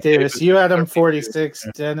 so Mike Davis, you had him 46.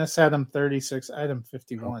 Dennis had him 36. I had him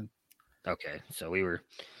 51. Okay, so we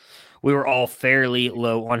were all fairly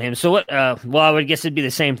low on him. So what? I would guess it'd be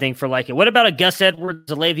the same thing for what about a Gus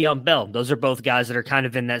Edwards, a Le'Veon Bell? Those are both guys that are kind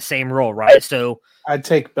of in that same role, right? So I'd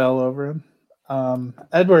take Bell over him.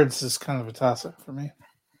 Edwards is kind of a toss-up for me.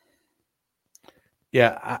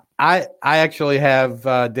 Yeah, I actually have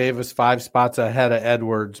Davis 5 spots ahead of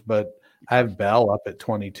Edwards, but I have Bell up at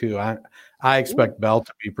 22. I expect Bell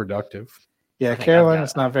to be productive. Yeah,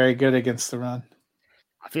 Carolina's not very good against the run.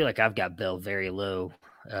 I feel like I've got Bell very low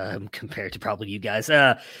compared to probably you guys.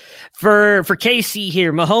 For KC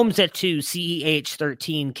here, Mahomes at 2, CEH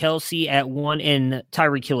 13, Kelsey at 1, and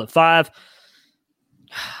Tyreek Hill at 5.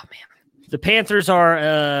 Oh, man. The Panthers are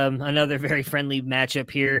another very friendly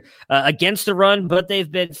matchup here against the run, but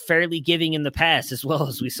they've been fairly giving in the past, as well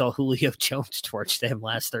as we saw Julio Jones torch them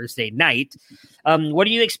last Thursday night. What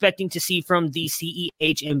are you expecting to see from the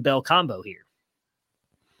CEH and Bell combo here?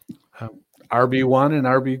 RB1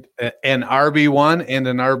 and RB1 and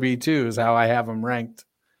an RB2 is how I have them ranked.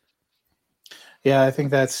 Yeah, I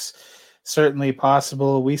think that's certainly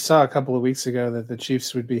possible. We saw a couple of weeks ago that the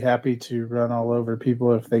Chiefs would be happy to run all over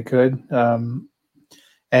people if they could,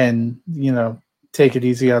 and take it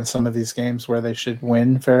easy on some of these games where they should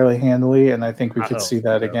win fairly handily. And I think we could see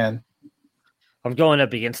that again. I'm going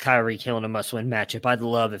up against Tyreek Hill in a must-win matchup. I'd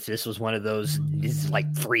love if this was one of those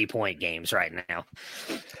 3-point games right now.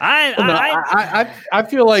 I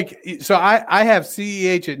feel like so. I have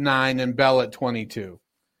CEH at 9 and Bell at 22.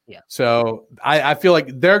 Yeah. So I feel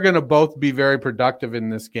like they're going to both be very productive in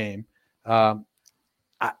this game.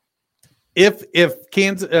 If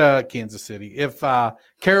Kansas City, if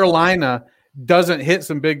Carolina doesn't hit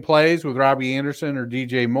some big plays with Robbie Anderson or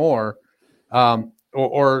DJ Moore,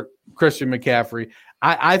 or Christian McCaffrey,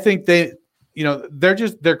 I think they're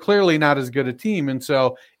clearly not as good a team. And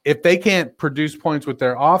so if they can't produce points with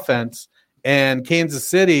their offense and Kansas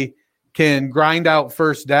City can grind out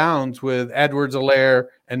first downs with Edwards, Allaire,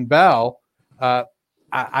 and Bell,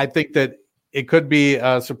 I think that it could be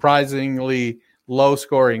a surprisingly low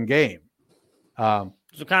scoring game.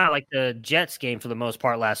 So kind of like the Jets game for the most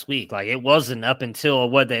part last week. Like it wasn't up until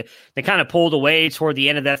they kind of pulled away toward the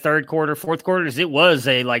end of that third quarter, fourth quarters. It was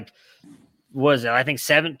I think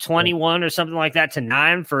 7-21 or something like that to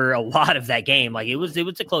 9 for a lot of that game. Like it was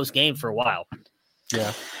a close game for a while.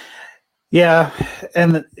 Yeah. Yeah,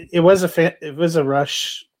 and it was a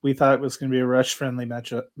rush. We thought it was going to be a rush-friendly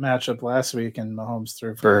matchup last week, and Mahomes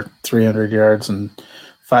threw for 300 yards and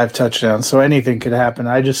 5 touchdowns. So anything could happen.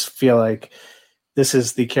 I just feel like this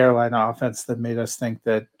is the Carolina offense that made us think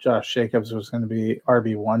that Josh Jacobs was going to be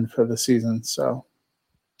RB1 for the season. So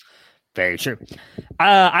very true.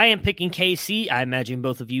 I am picking KC. I imagine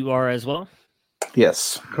both of you are as well.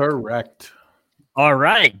 Yes, correct. All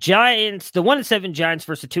right, Giants, the 1-7 Giants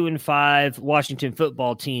versus the 2-5 Washington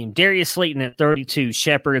football team. Darius Slayton at 32,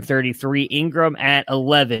 Shepard at 33, Ingram at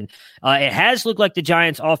 11. It has looked like the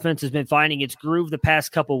Giants offense has been finding its groove the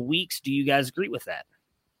past couple weeks. Do you guys agree with that?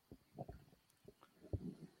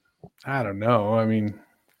 I don't know. I mean,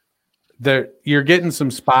 you're getting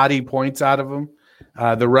some spotty points out of them.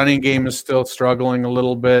 The running game is still struggling a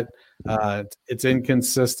little bit. It's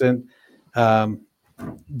inconsistent.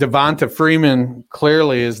 Devonta Freeman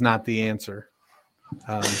clearly is not the answer.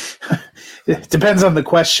 It depends on the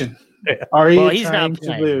question. Are you he's trying not to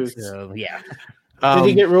playing, lose? So, yeah. Did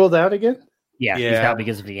he get ruled out again? Yeah, he's out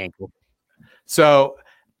because of the ankle. So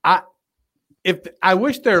I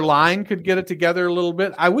wish their line could get it together a little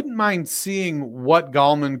bit. I wouldn't mind seeing what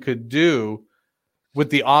Gallman could do with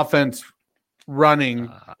the offense running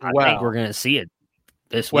I well. think we're going to see it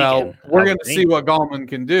this well, weekend. we're going to see what Gallman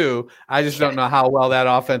can do. I just don't know how well that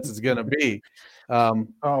offense is going to be.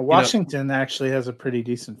 Washington actually has a pretty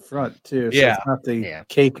decent front, too. So yeah. It's not the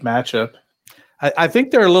cake matchup. I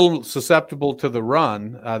think they're a little susceptible to the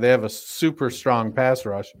run. They have a super strong pass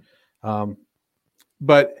rush.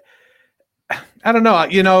 But I don't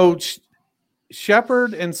know.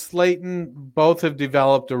 Shepard and Slayton both have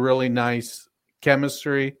developed a really nice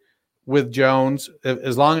chemistry with Jones.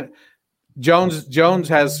 As long Jones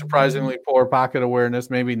has surprisingly poor pocket awareness,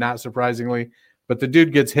 maybe not surprisingly, but the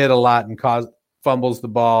dude gets hit a lot and fumbles the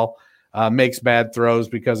ball, makes bad throws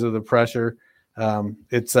because of the pressure.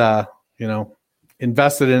 It's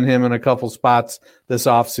invested in him in a couple spots this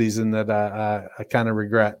offseason that I kind of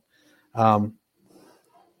regret. And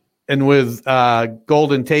with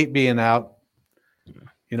Golden Tate being out,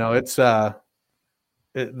 it's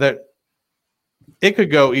it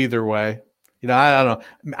could go either way. I don't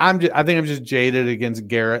know. I think I'm just jaded against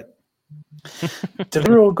Garrett. Did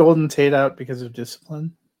they rule Golden Tate out because of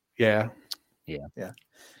discipline? Yeah.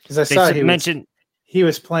 Because I saw he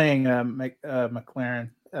was playing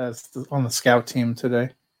McLaren on the scout team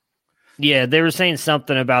today. Yeah, they were saying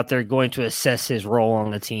something about they're going to assess his role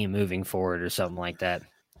on the team moving forward or something like that.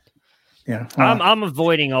 Yeah, I'm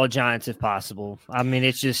avoiding all Giants if possible. I mean,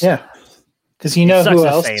 it's just because who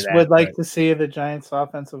else would like to see the Giants'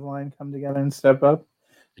 offensive line come together and step up?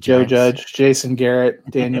 Joe Judge, Jason Garrett,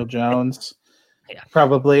 Daniel Jones,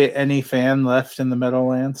 probably any fan left in the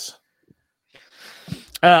Meadowlands.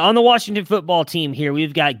 On the Washington football team here,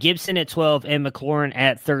 we've got Gibson at 12 and McLaurin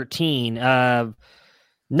at 13.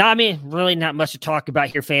 Really not much to talk about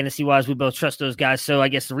here fantasy-wise. We both trust those guys. So I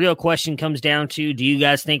guess the real question comes down to, do you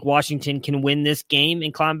guys think Washington can win this game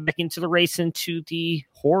and climb back into the race into the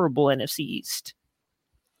horrible NFC East?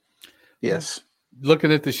 Yes.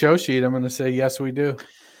 Looking at the show sheet, I'm going to say yes, we do.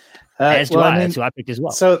 That's who I picked as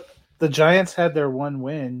well. So the Giants had their one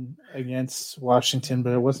win against Washington,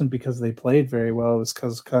 but it wasn't because they played very well. It was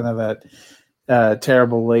because kind of that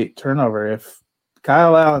terrible late turnover. If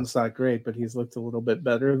Kyle Allen's not great, but he's looked a little bit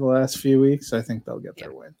better the last few weeks, I think they'll get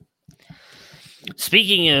their win.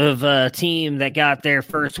 Speaking of a team that got their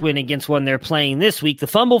first win against one they're playing this week, the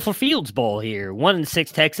Fumble for Fields Bowl here.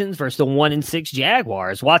 1-6 Texans versus the 1-6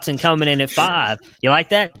 Jaguars. Watson coming in at 5. You like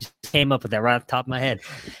that? Just came up with that right off the top of my head.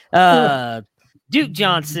 Duke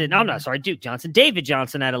Johnson. David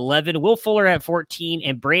Johnson at 11. Will Fuller at 14.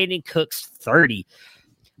 And Brandon Cooks 30.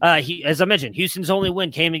 As I mentioned, Houston's only win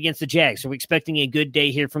came against the Jags. So we're expecting a good day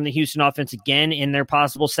here from the Houston offense again in their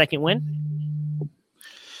possible second win.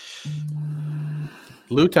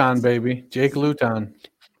 Luton, baby. Jake Luton.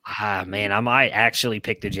 Man, I might actually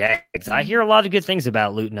pick the Jags. I hear a lot of good things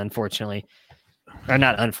about Luton, unfortunately. Or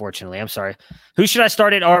not unfortunately, I'm sorry. Who should I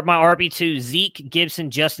start at my RB2? Zeke,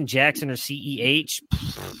 Gibson, Justin Jackson, or CEH?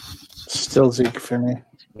 Still Zeke for me.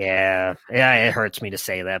 Yeah, it hurts me to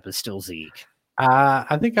say that, but still Zeke.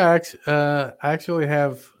 I think I actually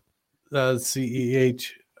have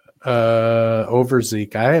CEH over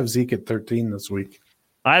Zeke. I have Zeke at 13 this week.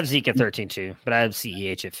 I have Zeke at 13 too, but I have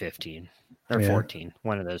CEH at 15 or 14,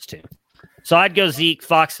 one of those two. So I'd go Zeke.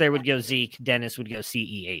 Fox there would go Zeke. Dennis would go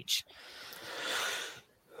CEH.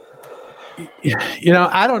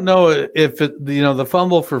 I don't know if the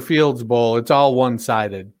fumble for Fields Bowl, it's all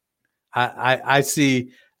one-sided. I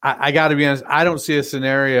see. I got to be honest. I don't see a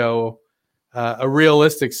scenario, a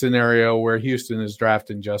realistic scenario where Houston is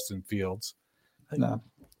drafting Justin Fields. No.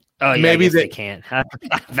 Oh, yeah, maybe they can't. I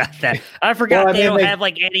forgot about that. I forgot they don't have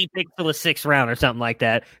like any pick for the 6th round or something like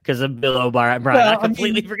that because of Bill O'Brien. I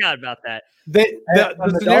completely forgot about that. The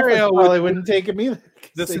scenario probably wouldn't take him either.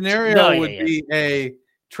 The scenario would be a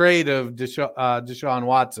trade of Deshaun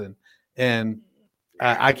Watson, and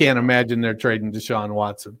I can't imagine they're trading Deshaun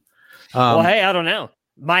Watson. Well, hey, I don't know.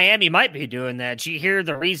 Miami might be doing that. Did you hear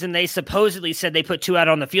the reason they supposedly said they put 2 out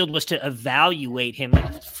on the field was to evaluate him? Like,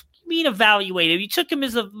 what do you mean evaluate him? You took him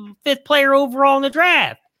as a 5th player overall in the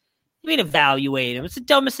draft. You mean evaluate him? It's the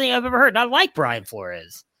dumbest thing I've ever heard. And I like Brian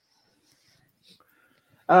Flores.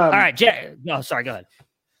 All right, sorry, go ahead.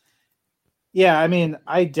 Yeah, I mean,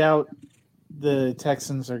 I doubt the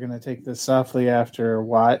Texans are going to take this softly after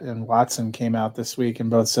Watt and Watson came out this week and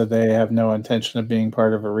both said they have no intention of being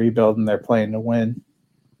part of a rebuild and they're playing to win.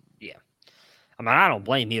 Yeah. I mean, I don't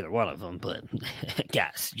blame either one of them, but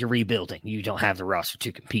guys, you're rebuilding. You don't have the roster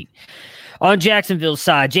to compete. On Jacksonville's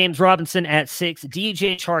side, James Robinson at 6,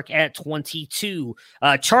 DJ Chark at 22.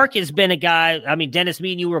 Chark has been a guy, I mean, Dennis,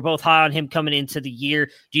 me and you were both high on him coming into the year.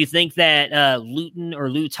 Do you think that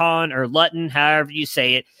Luton, however you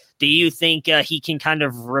say it, do you think he can kind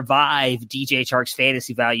of revive DJ Chark's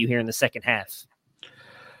fantasy value here in the second half?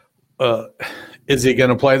 Is he going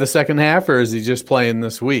to play the second half, or is he just playing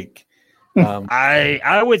this week?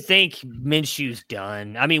 I would think Minshew's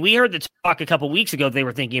done. I mean, we heard the talk a couple weeks ago. They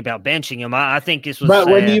were thinking about benching him. I think this was. But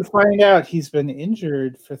when you find out he's been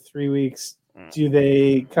injured for 3 weeks, do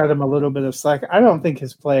they cut him a little bit of slack? I don't think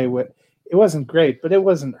his play it wasn't great, but it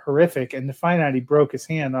wasn't horrific. And to find out he broke his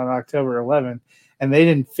hand on October 11th, and they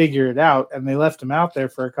didn't figure it out, and they left him out there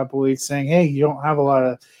for a couple weeks saying, "Hey, you don't have a lot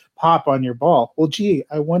of pop on your ball." Well, gee,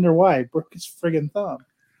 I wonder why. He broke his friggin' thumb.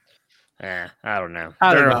 I don't know.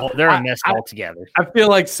 They're a mess altogether. I feel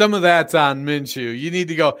like some of that's on Minshew. You need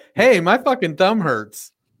to go, hey, my fucking thumb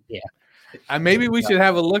hurts. Yeah. Maybe we should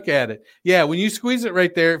have a look at it. Yeah, when you squeeze it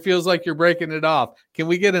right there, it feels like you're breaking it off. Can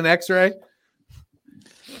we get an x-ray?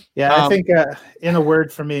 Yeah, I think in a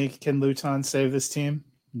word for me, can Luton save this team?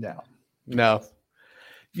 No.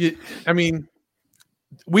 I mean,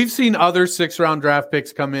 we've seen other 6th-round draft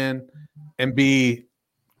picks come in and be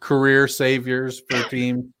career saviors for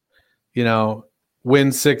teams.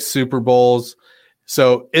 Win 6 Super Bowls.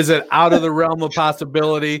 So is it out of the realm of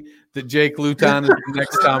possibility that Jake Luton is the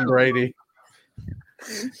next Tom Brady?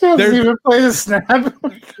 Doesn't even play the snap.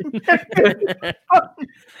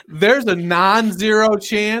 There's a non-zero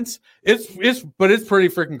chance. But it's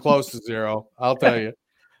pretty freaking close to 0. I'll tell you.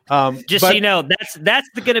 So you know, that's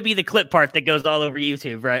going to be the clip part that goes all over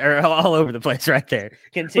YouTube, right? Or all over the place right there.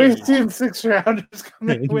 Continue. We've seen 6-rounders come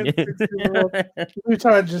in with 6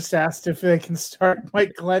 Luton just asked if they can start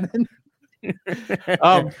Mike Glennon.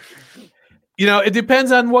 It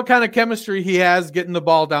depends on what kind of chemistry he has getting the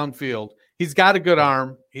ball downfield. He's got a good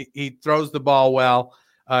arm. He throws the ball well.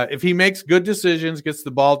 If he makes good decisions, gets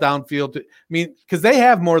the ball downfield. Because they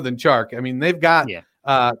have more than Chark. I mean, they've got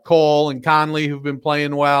Cole and Conley who've been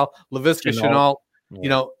playing well. Laviska Shenault.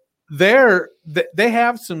 They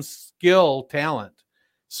have some skill talent.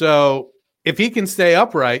 So if he can stay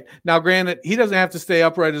upright, now granted, he doesn't have to stay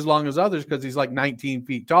upright as long as others because he's like 19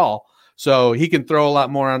 feet tall. So he can throw a lot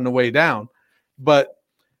more on the way down. But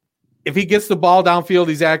if he gets the ball downfield,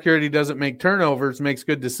 he's accurate, he doesn't make turnovers, makes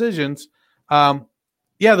good decisions. The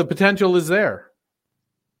potential is there.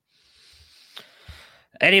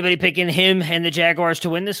 Anybody picking him and the Jaguars to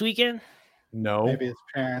win this weekend? No. Maybe his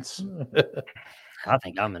parents. I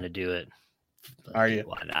think I'm going to do it. Are you?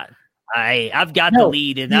 Why not? I've got the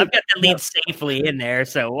lead, and I've got the lead safely in there,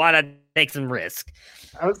 so why not take some risk?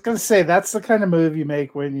 I was going to say, that's the kind of move you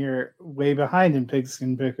make when you're way behind in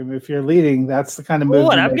Pigskin Pick'em. If you're leading, that's the kind of move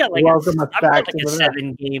I've got like a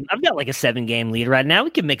 7-game lead right now. We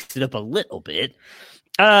can mix it up a little bit.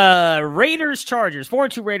 Raiders, Chargers,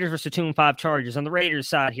 4-2 Raiders versus 2-5 Chargers. On the Raiders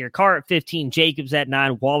side here, Carr at 15, Jacobs at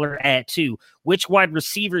 9, Waller at 2. Which wide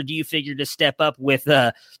receiver do you figure to step up with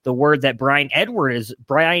the word that Brian Edwards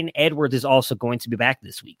is also going to be back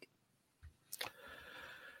this week?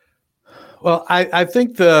 Well, I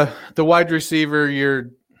think the wide receiver,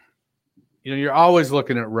 you're always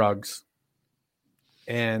looking at Ruggs.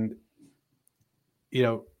 And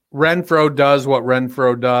Renfro does what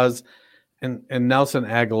Renfro does. And Nelson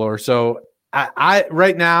Aguilar. So I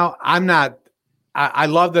right now I'm not I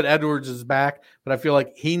love that Edwards is back, but I feel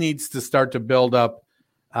like he needs to start to build up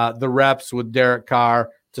the reps with Derek Carr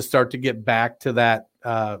to start to get back to that,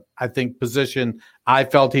 I think, position I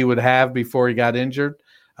felt he would have before he got injured.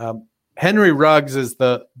 Henry Ruggs is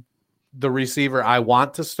the receiver I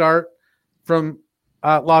want to start from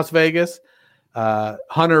Las Vegas.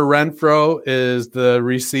 Hunter Renfrow is the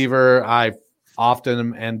receiver I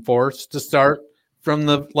often am forced to start from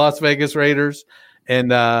the Las Vegas Raiders.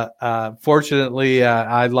 And fortunately,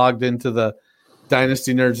 I logged into the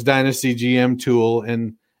Dynasty Nerds Dynasty GM tool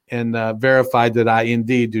and verified that I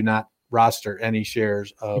indeed do not roster any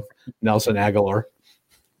shares of Nelson Aguilar.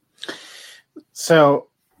 So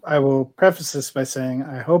I will preface this by saying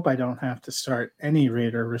I hope I don't have to start any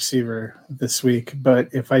Raider receiver this week. But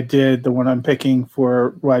if I did, the one I'm picking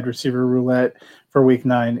for wide receiver roulette for week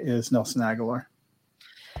 9 is Nelson Aguilar.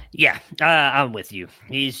 Yeah, I'm with you.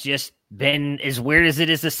 He's just been, as weird as it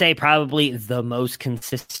is to say, probably the most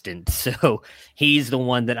consistent. So he's the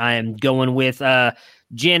one that I am going with.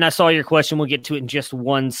 Jen, I saw your question. We'll get to it in just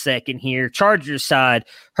 1 second here. Chargers side,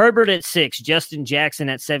 Herbert at 6, Justin Jackson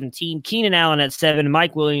at 17, Keenan Allen at 7,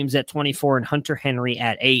 Mike Williams at 24, and Hunter Henry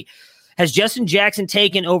at 8. Has Justin Jackson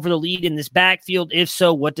taken over the lead in this backfield? If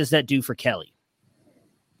so, what does that do for Kelly?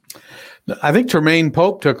 I think Tremaine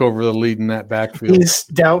Pope took over the lead in that backfield. He's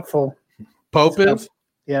doubtful. Pope is?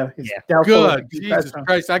 Yeah, he's doubtful. Good. Jesus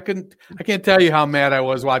Christ. I can't tell you how mad I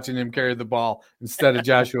was watching him carry the ball instead of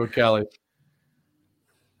Joshua Kelly.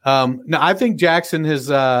 No, I think Jackson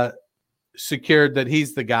has secured that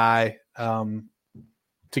he's the guy to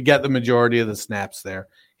get the majority of the snaps there.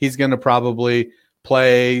 He's going to probably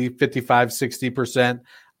play 55, 60%.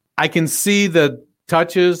 I can see the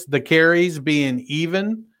touches, the carries being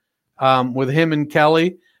even with him and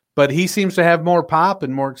Kelly, but he seems to have more pop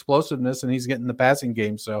and more explosiveness, and he's getting the passing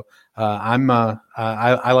game. So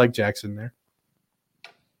I like Jackson there.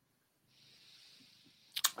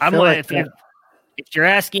 If you're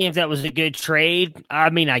asking if that was a good trade, I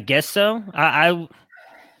mean, I guess so. I'm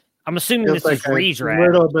assuming this is redraft.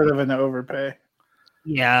 A little bit of an overpay.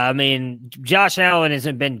 Yeah, I mean, Josh Allen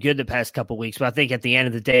hasn't been good the past couple weeks, but I think at the end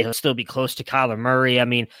of the day, he'll still be close to Kyler Murray. I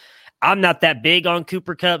mean, I'm not that big on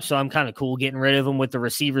Cooper Kupp, so I'm kind of cool getting rid of him with the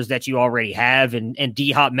receivers that you already have and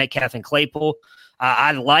D-Hop, Metcalf, and Claypool.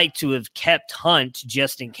 I'd like to have kept Hunt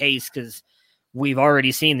just in case because we've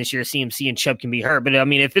already seen this year CMC and Chubb can be hurt. But, I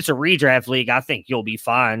mean, if it's a redraft league, I think you'll be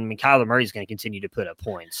fine. I mean, Kyler Murray's going to continue to put up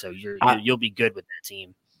points, so you'll be good with that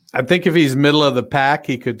team. I think if he's middle of the pack,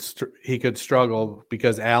 he could struggle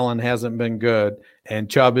because Allen hasn't been good and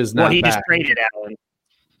Chubb is not. Well, he back. just traded Allen,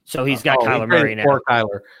 so he's got Kyler Murray now. Poor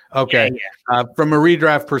Kyler. Okay. Yeah. From a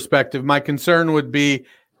redraft perspective, my concern would be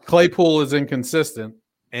Claypool is inconsistent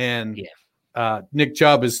and Nick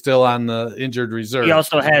Chubb is still on the injured reserve. He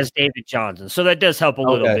also has David Johnson, so that does help a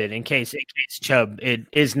little bit in case Chubb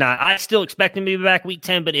is not. I still expect him to be back week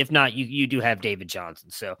 10, but if not, you do have David Johnson.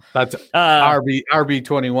 So that's RB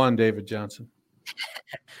 21, David Johnson.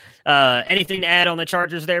 Anything to add on the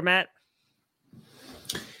Chargers there, Matt?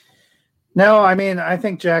 No, I mean, I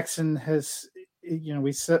think Jackson has.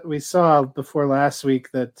 We saw before last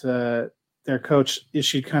week that their coach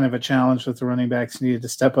issued kind of a challenge that the running backs needed to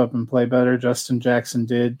step up and play better. Justin Jackson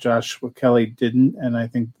did. Joshua Kelly didn't. And I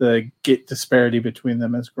think the disparity between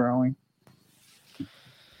them is growing.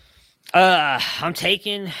 I'm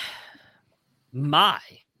taking my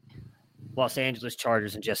Los Angeles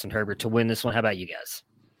Chargers and Justin Herbert to win this one. How about you guys?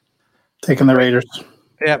 Taking the Raiders.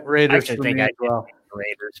 Yep, Raiders. I think I did the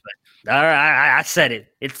Raiders, but all right, I said it.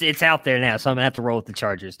 It's out there now, so I'm going to have to roll with the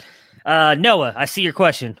Chargers. Noah, I see your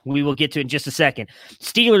question. We will get to it in just a second.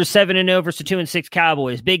 Steelers 7-0 versus 2-6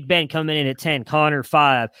 Cowboys. Big Ben coming in at 10, Connor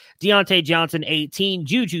 5, Deontay Johnson 18,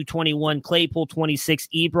 Juju 21, Claypool 26,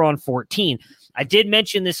 Ebron 14. I did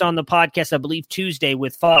mention this on the podcast, I believe Tuesday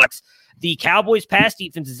with Fox. The Cowboys' pass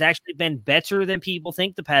defense has actually been better than people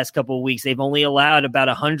think the past couple of weeks. They've only allowed about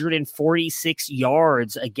 146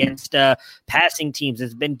 yards against passing teams.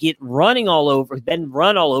 It's been run all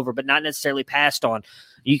over, but not necessarily passed on.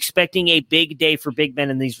 Are you expecting a big day for Big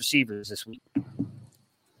Ben and these receivers this week?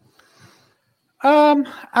 I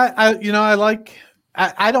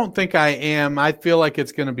don't think I am. I feel like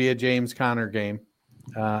it's going to be a James Conner game.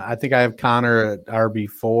 I think I have Conner at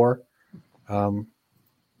RB4.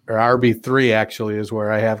 Or RB3 actually is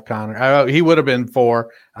where I have Conner. He would have been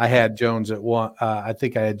 4. I had Jones at 1. I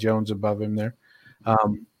think I had Jones above him there.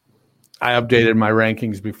 I updated my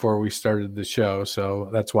rankings before we started the show, so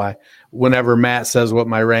that's why whenever Matt says what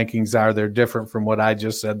my rankings are, they're different from what I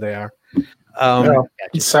just said they are.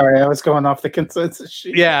 Sorry, I was going off the consensus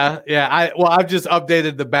sheet. Yeah. I've just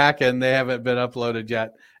updated the back end. They haven't been uploaded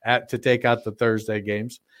yet to take out the Thursday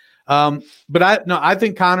games. But I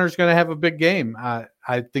think Connor's going to have a big game.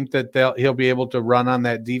 I think that he'll be able to run on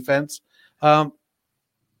that defense. The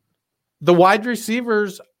wide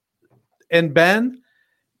receivers and Ben,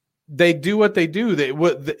 they do what they do.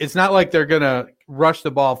 It's not like they're going to rush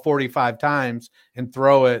the ball 45 times and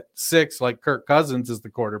throw it 6 like Kirk Cousins is the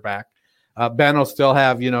quarterback. Ben will still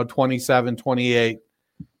have, 27, 28,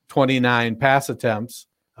 29 pass attempts.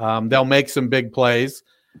 They'll make some big plays.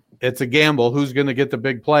 It's a gamble. Who's going to get the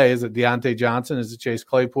big play? Is it Deontay Johnson? Is it Chase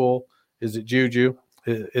Claypool? Is it Juju?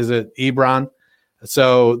 Is it Ebron?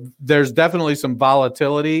 So there's definitely some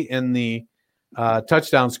volatility in the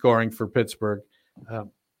touchdown scoring for Pittsburgh.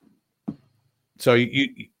 So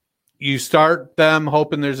you start them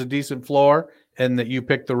hoping there's a decent floor and that you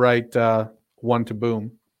pick the right one to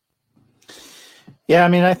boom. Yeah, I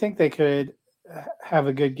mean, I think they could have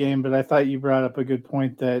a good game, but I thought you brought up a good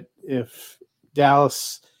point that if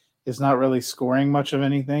Dallas is not really scoring much of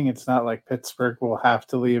anything, it's not like Pittsburgh will have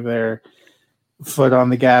to leave their foot on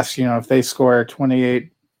the gas. If they score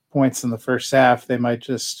 28 points in the first half, they might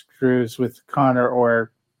just cruise with Connor,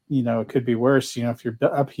 or, it could be worse. If you're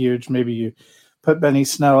up huge, maybe you put Benny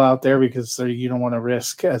Snell out there because you don't want to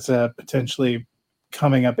risk, as a potentially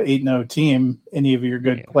coming up 8-0 team, any of your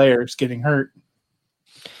good players getting hurt.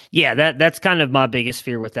 Yeah, that's kind of my biggest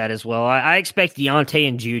fear with that as well. I expect Deontay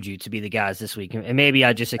and Juju to be the guys this week, and maybe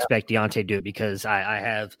I just expect Deontay to do it because I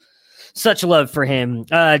have such love for him.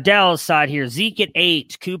 Dallas side here, Zeke at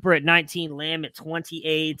 8, Cooper at 19, Lamb at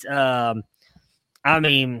 28.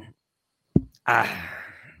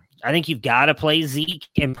 I think you've got to play Zeke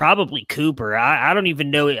and probably Cooper. I don't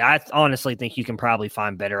even know. I honestly think you can probably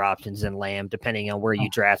find better options than Lamb, depending on where you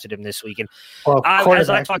drafted him this week. And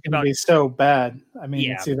as I talked about, be so bad. I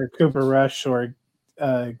mean, It's either Cooper Rush or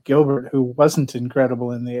Gilbert, who wasn't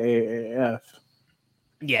incredible in the AAF.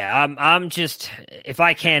 Yeah, I'm just, if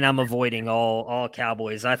I can, I'm avoiding all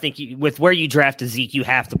Cowboys. I think with where you draft Zeke, you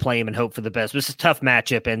have to play him and hope for the best. But it's a tough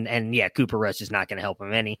matchup, and Cooper Rush is not going to help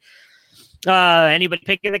him any. Anybody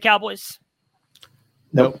picking the Cowboys?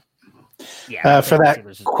 Nope. Yeah. For that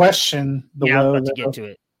question, I'm about to get to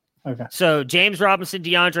it. Okay. So James Robinson,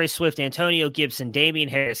 DeAndre Swift, Antonio Gibson, Damien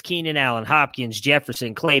Harris, Keenan Allen, Hopkins,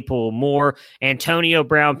 Jefferson, Claypool, Moore, Antonio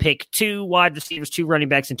Brown. Pick 2 wide receivers, 2 running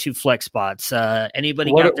backs, and 2 flex spots.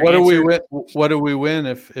 Anybody? What do we win? What do we win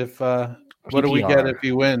if what do we get if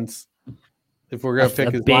he wins? If we're going to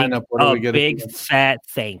pick his lineup, what do we get? A big fat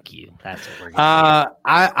thank you. That's what we're going to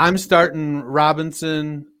I'm starting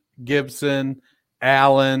Robinson, Gibson,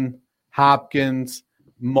 Allen, Hopkins,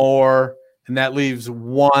 Moore, and that leaves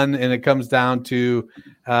 1, and it comes down to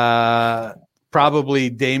probably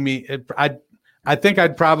Damien. I think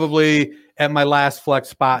I'd probably, at my last flex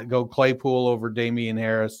spot, go Claypool over Damien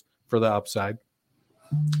Harris for the upside.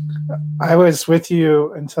 I was with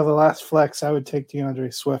you until the last flex. I would take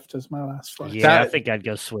DeAndre Swift as my last flex. Yeah, I think I'd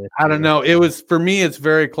go Swift. I don't know. It was, for me, it's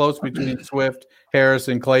very close between Swift, Harris,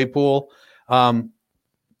 and Claypool.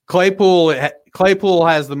 Claypool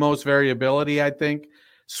has the most variability, I think.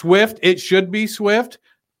 Swift, it should be Swift,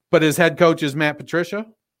 but his head coach is Matt Patricia.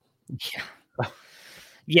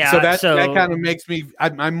 Yeah. So that kind of makes me,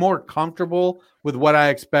 I'm more comfortable with what I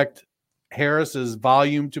expect Harris's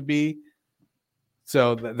volume to be.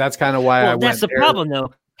 So that's kind of why I went. That's the problem,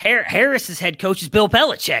 though. Harris's head coach is Bill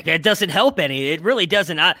Belichick. That doesn't help any. It really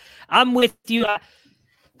doesn't. I'm with you.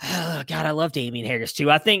 God, I love Damien Harris too.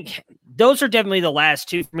 I think those are definitely the last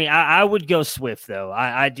 2 for me. I would go Swift though.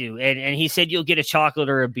 I do. And he said you'll get a chocolate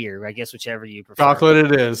or a beer. I guess whichever you prefer. Chocolate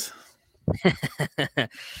it is.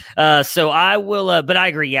 So I will, but I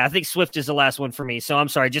agree. Yeah, I think Swift is the last one for me. So I'm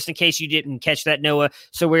sorry, just in case you didn't catch that, Noah.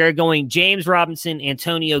 So we're going James Robinson,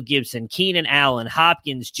 Antonio Gibson, Keenan Allen,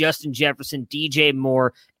 Hopkins, Justin Jefferson, DJ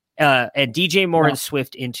Moore, and DJ Moore and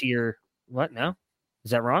Swift into your what? No,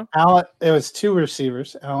 is that wrong? Allen. It was 2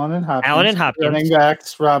 receivers, Allen and Hopkins. Running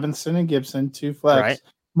backs, Robinson and Gibson, 2 flex, right.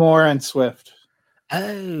 Moore and Swift.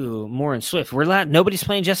 Oh, Moore and Swift. Nobody's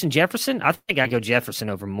playing Justin Jefferson. I think I go Jefferson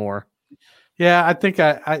over Moore. Yeah, I think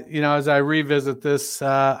I as I revisit this,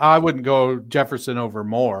 I wouldn't go Jefferson over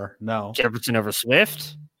Moore. No, Jefferson over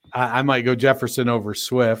Swift. I might go Jefferson over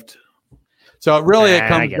Swift. So it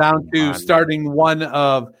comes down to starting one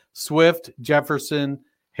of Swift, Jefferson,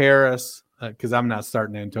 Harris, because I'm not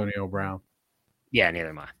starting Antonio Brown. Yeah, neither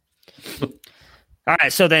am I. All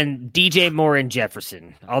right, so then DJ Moore and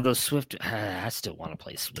Jefferson. Although Swift, I still want to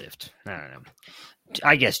play Swift. I don't know.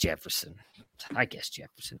 I guess Jefferson. I guess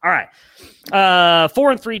Jefferson. All right.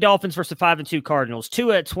 4-3 Dolphins versus 5-2 Cardinals.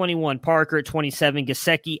 Tua at 21, Parker at 27,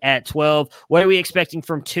 Gesicki at 12. What are we expecting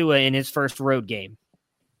from Tua in his first road game?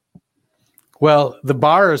 Well, the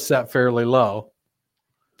bar is set fairly low.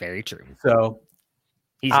 Very true. So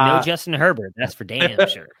he's no Justin Herbert. That's for damn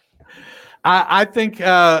sure. I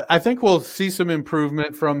think we'll see some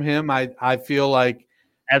improvement from him. I feel like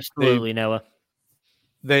absolutely, Noah.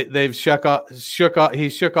 They've shook off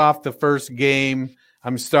the first game.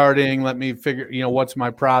 I'm starting. Let me figure, what's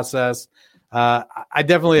my process. I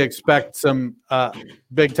definitely expect some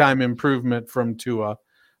big time improvement from Tua.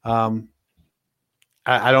 I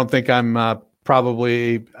don't think I'm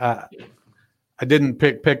probably. I didn't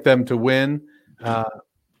pick them to win.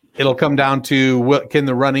 It'll come down to can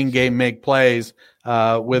the running game make plays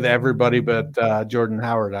with everybody but Jordan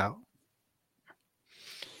Howard out.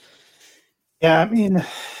 Yeah, I mean,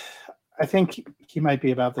 I think he might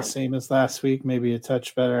be about the same as last week, maybe a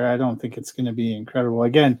touch better. I don't think it's going to be incredible.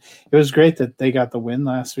 Again, it was great that they got the win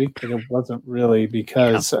last week, but it wasn't really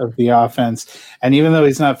because of the offense. And even though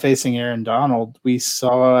he's not facing Aaron Donald, we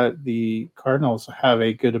saw the Cardinals have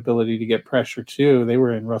a good ability to get pressure too. They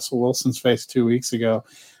were in Russell Wilson's face 2 weeks ago.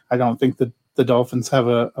 I don't think that the Dolphins have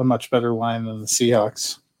a much better line than the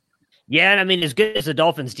Seahawks. Yeah, and I mean, as good as the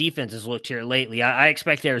Dolphins' defense has looked here lately, I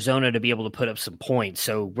expect Arizona to be able to put up some points.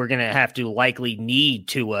 So we're going to have to likely need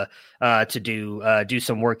to do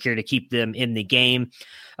some work here to keep them in the game.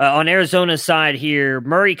 On Arizona's side here,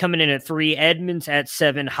 Murray coming in at 3, Edmonds at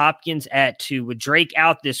 7, Hopkins at 2. With Drake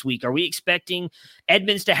out this week, are we expecting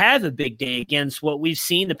Edmonds to have a big day against what we've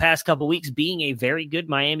seen the past couple of weeks being a very good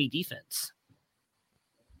Miami defense?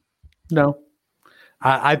 No.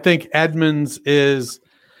 I think Edmonds is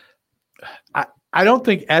I don't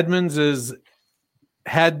think Edmonds is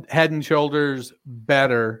head and shoulders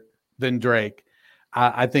better than Drake.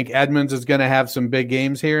 I think Edmonds is going to have some big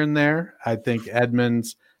games here and there. I think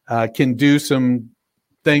Edmonds can do some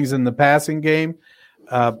things in the passing game.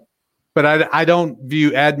 But I don't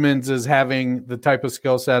view Edmonds as having the type of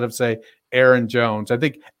skill set of, say, Aaron Jones. I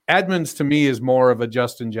think Edmonds, to me, is more of a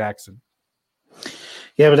Justin Jackson.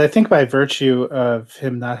 Yeah, but I think by virtue of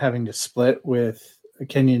him not having to split with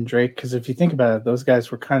Kenyon Drake, because if you think about it, those guys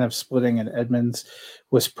were kind of splitting, and Edmonds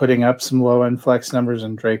was putting up some low-end flex numbers,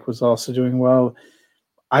 and Drake was also doing well.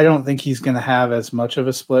 I don't think he's going to have as much of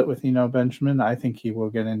a split with Benjamin. I think he will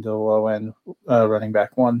get into the low-end running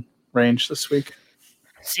back 1 range this week.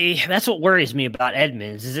 See, that's what worries me about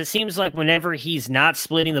Edmonds, is it seems like whenever he's not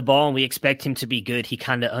splitting the ball and we expect him to be good, he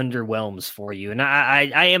kind of underwhelms for you. And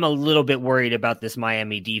I am a little bit worried about this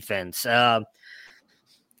Miami defense.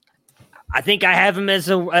 I think I have him as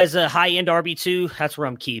a high-end RB2. That's where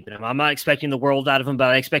I'm keeping him. I'm not expecting the world out of him,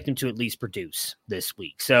 but I expect him to at least produce this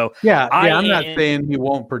week. So I'm not saying he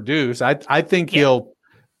won't produce. I think he'll,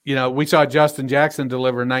 we saw Justin Jackson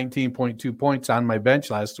deliver 19.2 points on my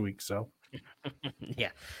bench last week. So,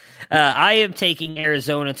 yeah. I am taking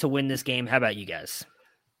Arizona to win this game. How about you guys?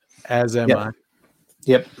 As am I.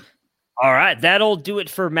 Yep. All right, that'll do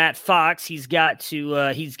it for Matt Fox. He's got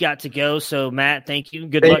to go. So Matt, thank you.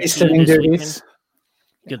 Good luck to you this weekend.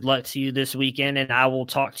 Good luck to you this weekend, and I will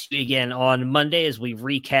talk to you again on Monday as we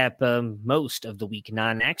recap most of the Week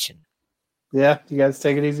 9 action. Yeah, you guys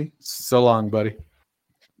take it easy. So long, buddy.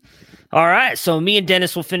 All right, so me and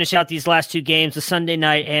Dennis will finish out these last 2 games, the Sunday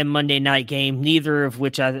night and Monday night game, neither of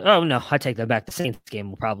which I take that back. The Saints game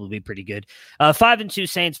will probably be pretty good. 5-2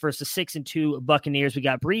 Saints versus 6-2 Buccaneers. We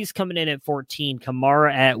got Breeze coming in at 14,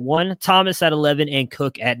 Kamara at 1, Thomas at 11, and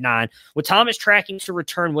Cook at 9. With Thomas tracking to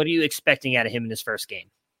return, what are you expecting out of him in his first game?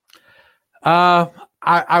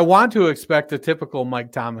 I want to expect a typical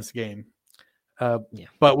Mike Thomas game.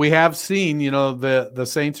 But we have seen, the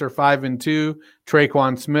Saints are 5-2.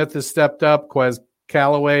 Traquan Smith has stepped up. Quez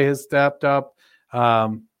Callaway has stepped up.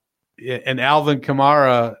 And Alvin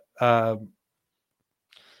Kamara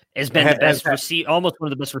has been the best almost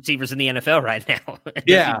one of the best receivers in the NFL right now.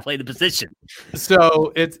 Yeah, play the position.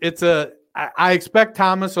 So I expect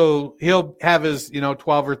Thomas he'll have his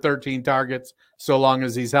 12 or 13 targets so long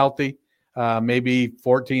as he's healthy. Maybe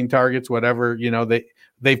 14 targets, whatever.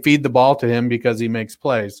 They feed the ball to him because he makes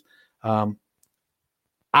plays. I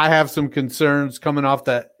have some concerns coming off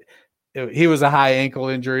that he was a high ankle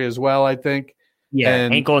injury as well, I think. Yeah,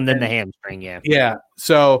 ankle and then the hamstring, yeah. Yeah,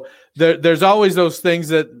 so there's always those things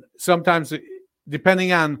that sometimes,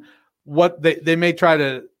 depending on what they may try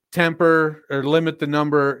to temper or limit the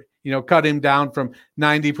number, cut him down from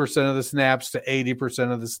 90% of the snaps to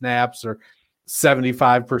 80% of the snaps or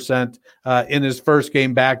 75% in his first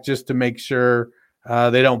game back just to make sure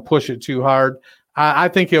they don't push it too hard. I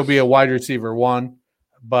think he'll be a wide receiver 1,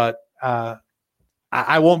 but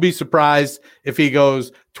I won't be surprised if he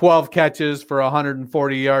goes 12 catches for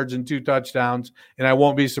 140 yards and 2 touchdowns, and I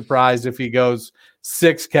won't be surprised if he goes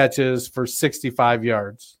 6 catches for 65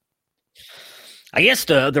 yards. I guess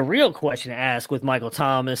the real question to ask with Michael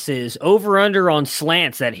Thomas is over under on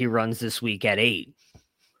slants that he runs this week at 8.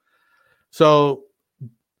 So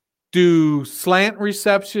do slant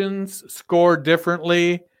receptions score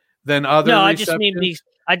differently than other receptions?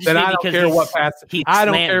 I don't care what pass. I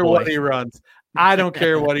don't care what he runs. I don't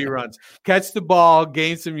care what he runs. Catch the ball,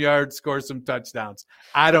 gain some yards, score some touchdowns.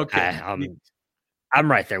 I don't care. I'm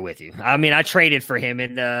right there with you. I mean, I traded for him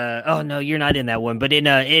in oh no, you're not in that one, but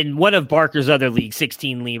in one of Barker's other leagues,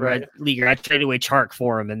 16 leaguer, I traded away Chark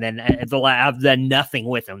for him, and then I've done nothing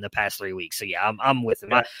with him the past 3 weeks. So yeah, I'm with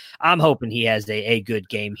him. Yeah. I'm hoping he has a good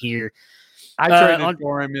game here. I traded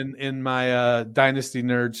for him in my Dynasty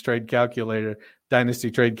Nerds trade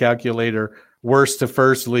calculator, worst to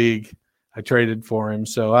first league. I traded for him,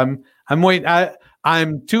 so I'm waiting.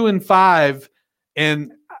 I'm 2-5,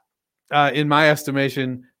 and in my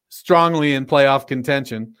estimation, strongly in playoff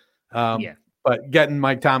contention. But getting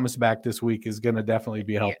Mike Thomas back this week is going to definitely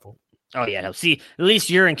be helpful. Oh yeah, no. See, at least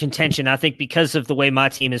you're in contention. I think because of the way my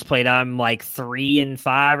team has played, I'm like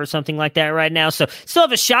 3-5 or something like that right now. So still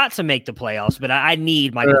have a shot to make the playoffs, but I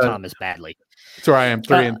need Michael Thomas badly. That's where I am,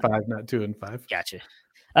 3-5, not 2-5. Gotcha.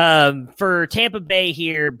 For Tampa Bay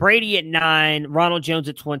here, Brady at 9, Ronald Jones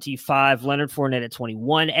at 25, Leonard Fournette at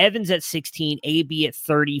 21, Evans at 16, AB at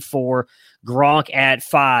 34, Gronk at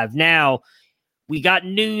 5. Now, we got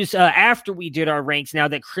news after we did our ranks now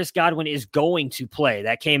that Chris Godwin is going to play.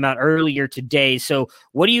 That came out earlier today. So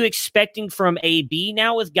what are you expecting from AB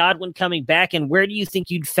now with Godwin coming back, and where do you think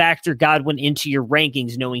you'd factor Godwin into your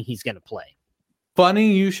rankings knowing he's going to play?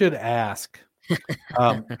 Funny you should ask.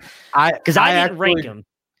 Because I didn't rank him.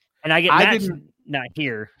 And Matt's not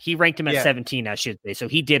here. He ranked him at 17, I should say. So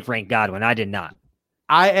he did rank Godwin. I did not.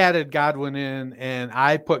 I added Godwin in, and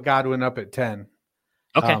I put Godwin up at 10.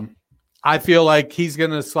 Okay. I feel like he's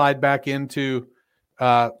going to slide back into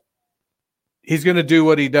he's going to do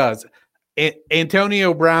what he does.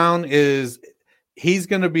 Antonio Brown he's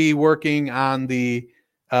going to be working on the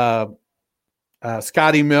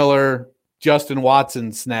Scotty Miller, Justin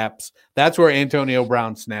Watson snaps. That's where Antonio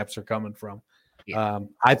Brown snaps are coming from. Yeah.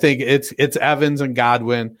 I think it's Evans and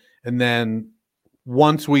Godwin, and then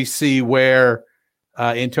once we see where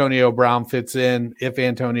Antonio Brown fits in, if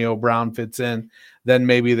Antonio Brown fits in, then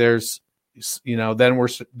maybe there's,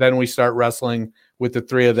 then we start wrestling with the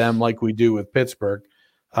three of them like we do with Pittsburgh.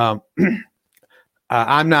 I'm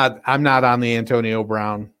not on the Antonio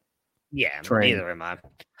Brown. Yeah, train. Neither am I.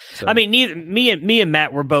 So. I mean, me and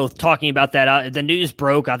Matt were both talking about that. The news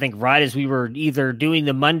broke, I think, right as we were either doing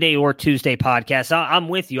the Monday or Tuesday podcast. I'm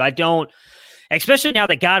with you. I don't, especially now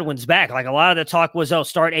that Godwin's back. Like a lot of the talk was,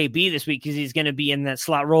 start AB this week because he's going to be in that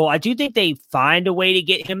slot role. I do think they find a way to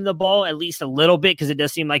get him the ball at least a little bit because it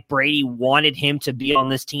does seem like Brady wanted him to be on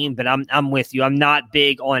this team. But I'm with you. I'm not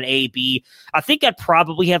big on AB. I think I'd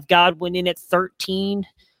probably have Godwin in at 13.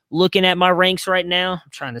 Looking at my ranks right now, I'm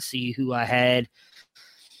trying to see who I had.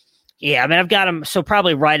 Yeah, I mean, I've got him so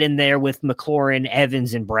probably right in there with McLaurin,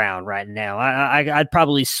 Evans, and Brown right now. I'd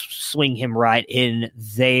probably swing him right in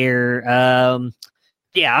there.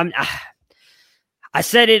 I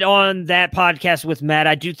said it on that podcast with Matt.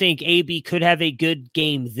 I do think AB could have a good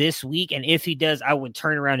game this week, and if he does, I would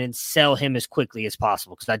turn around and sell him as quickly as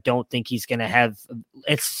possible because I don't think he's going to have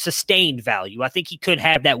it's sustained value. I think he could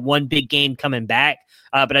have that one big game coming back,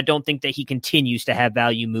 but I don't think that he continues to have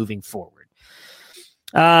value moving forward.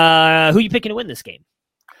 Who are you picking to win this game?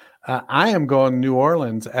 I am going New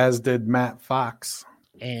Orleans, as did Matt Fox.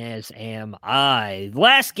 As am I.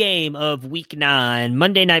 Last game of Week 9,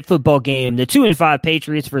 Monday Night Football game, the 2-5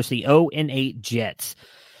 Patriots versus the 0-8 Jets.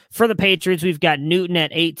 For the Patriots, we've got Newton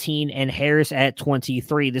at 18 and Harris at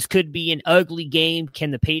 23. This could be an ugly game.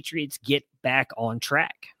 Can the Patriots get back on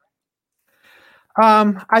track?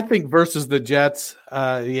 I think versus the Jets,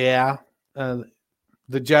 the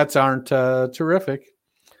Jets aren't terrific.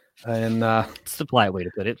 And it's the polite way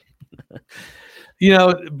to put it.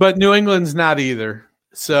 But New England's not either.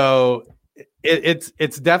 So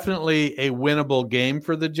it's definitely a winnable game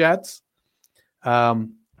for the Jets. If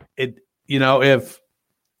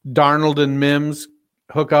Darnold and Mims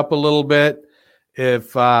hook up a little bit,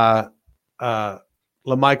 if LaMichael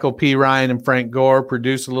P. Ryan and Frank Gore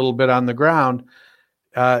produce a little bit on the ground,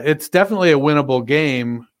 it's definitely a winnable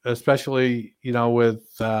game, especially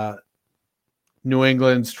with New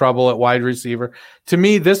England's trouble at wide receiver. To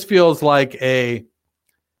me, this feels like a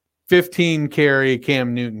 15 carry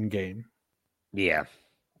Cam Newton game. Yeah.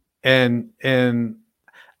 And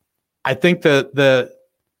I think the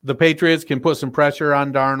Patriots can put some pressure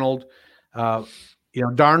on Darnold.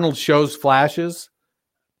 Darnold shows flashes,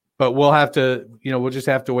 but we'll just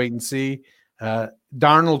have to wait and see.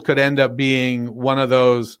 Darnold could end up being one of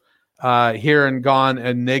those here and gone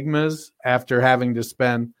enigmas after having to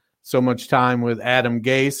spend so much time with Adam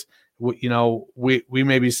Gase. We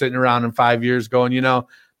may be sitting around in 5 years going,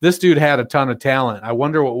 this dude had a ton of talent. I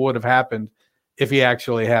wonder what would have happened if he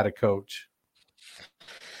actually had a coach.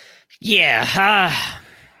 Yeah.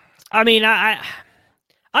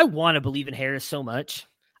 I want to believe in Harris so much.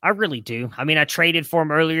 I really do. I traded for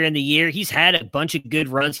him earlier in the year. He's had a bunch of good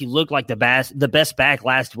runs. He looked like the best back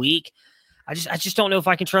last week. I just don't know if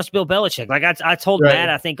I can trust Bill Belichick. Like I told Matt,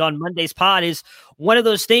 I think on Monday's pod, is one of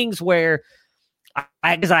those things where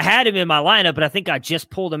because I had him in my lineup, but I think I just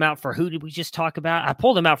pulled him out for who did we just talk about? I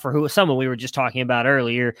pulled him out for someone we were just talking about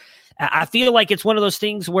earlier. I feel like it's one of those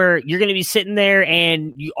things where you're going to be sitting there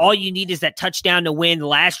and all you need is that touchdown to win. The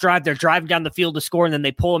last drive, they're driving down the field to score, and then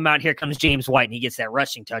they pull him out. Here comes James White, and he gets that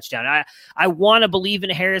rushing touchdown. I want to believe in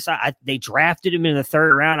Harris. They drafted him in the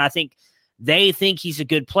third round. I think they think he's a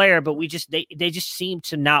good player, but they just seem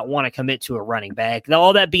to not want to commit to a running back.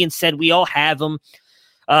 All that being said, we all have him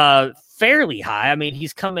fairly high.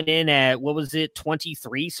 He's coming in at,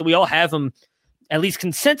 23? So we all have him at least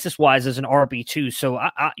consensus-wise as an RB2. So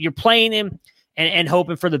you're playing him and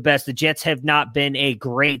hoping for the best. The Jets have not been a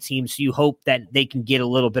great team, so you hope that they can get a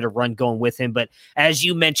little bit of run going with him. But as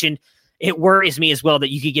you mentioned, it worries me as well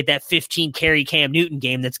that you could get that 15-carry Cam Newton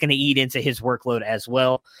game that's going to eat into his workload as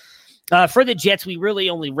well. For the Jets, we really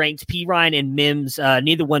only ranked Perine and Mims,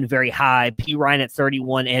 neither one very high. Perine at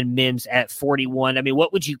 31 and Mims at 41.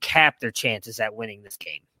 What would you cap their chances at winning this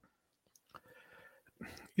game?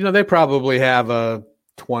 They probably have a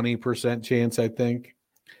 20% chance, I think.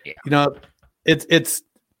 Yeah. It's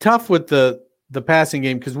tough with the passing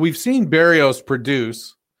game because we've seen Berrios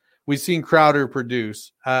produce. We've seen Crowder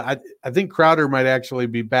produce. I think Crowder might actually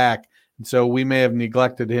be back, and so we may have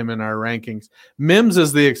neglected him in our rankings. Mims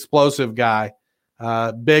is the explosive guy,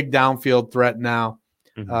 big downfield threat now.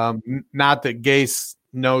 Mm-hmm. Not that Gase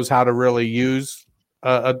knows how to really use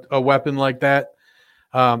a weapon like that.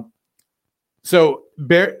 So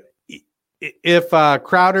if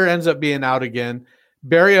Crowder ends up being out again,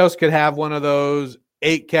 Berrios could have one of those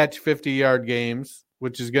 8-catch, 50-yard games,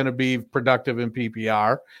 which is going to be productive in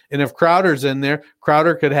PPR. And if Crowder's in there,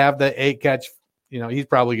 Crowder could have the 8-catch. He's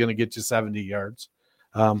probably going to get you 70 yards.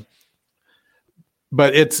 But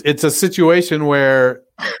it's a situation where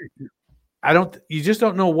you just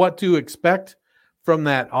don't know what to expect from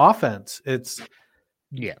that offense.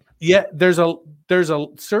 Yeah, there's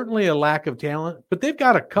certainly a lack of talent, but they've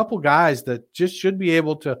got a couple guys that just should be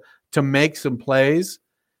able to make some plays,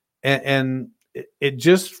 and it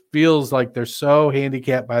just feels like they're so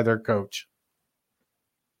handicapped by their coach.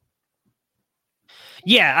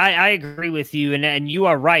 Yeah, I agree with you, and you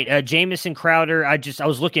are right. Jamison Crowder, I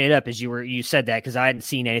was looking it up as you said that because I hadn't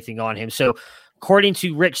seen anything on him. So according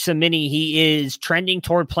to Rich Cimini, he is trending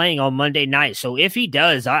toward playing on Monday night. So if he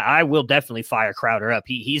does, I will definitely fire Crowder up.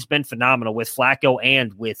 He's been phenomenal with Flacco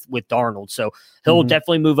and with Darnold. So he'll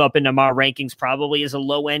definitely move up into my rankings, probably as a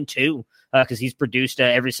low end too, because he's produced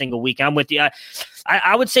every single week. I'm with you.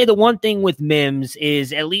 I would say the one thing with Mims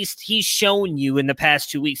is at least he's shown you in the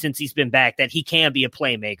past 2 weeks since he's been back that he can be a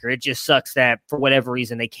playmaker. It just sucks that for whatever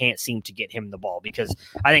reason they can't seem to get him the ball, because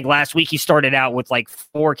I think last week he started out with like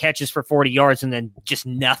 4 catches for 40 yards and then just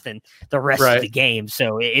nothing the rest of the game.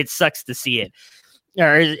 So it sucks to see it.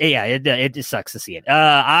 It just sucks to see it.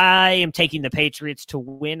 I am taking the Patriots to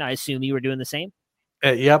win. I assume you were doing the same?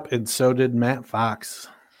 Yep, and so did Matt Fox.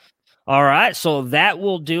 All right, so that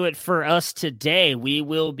will do it for us today. We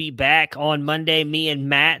will be back on Monday, me and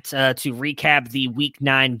Matt, to recap the Week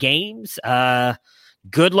 9 games.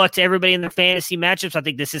 Good luck to everybody in the fantasy matchups. I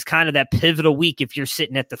think this is kind of that pivotal week if you're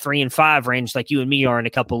sitting at the 3-5 range like you and me are in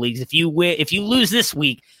a couple leagues. If you lose this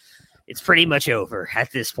week, it's pretty much over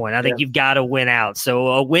at this point. I think you've got to win out. So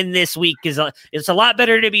a win this week it's a lot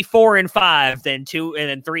better to be 4-5 than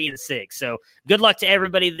 3-6. So good luck to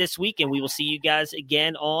everybody this week, and we will see you guys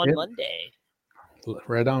again on Monday.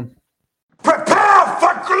 Right on. Prepare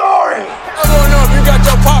for glory. I don't know if you got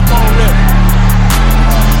your popcorn ready.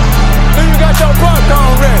 Do you got your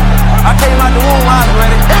popcorn ready? I came out the womb, I was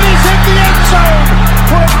ready. And he's hit the end zone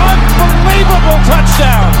for an unbelievable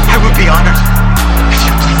touchdown. I would be honored if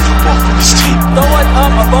you played football for this team. Throw it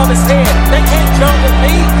up above his head. They can't jump with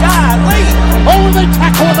me. Golly. Oh, they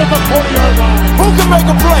tackle him at the 40-yard line. Who can make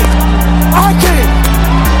a play? I can.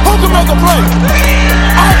 Who can make a play?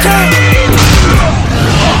 I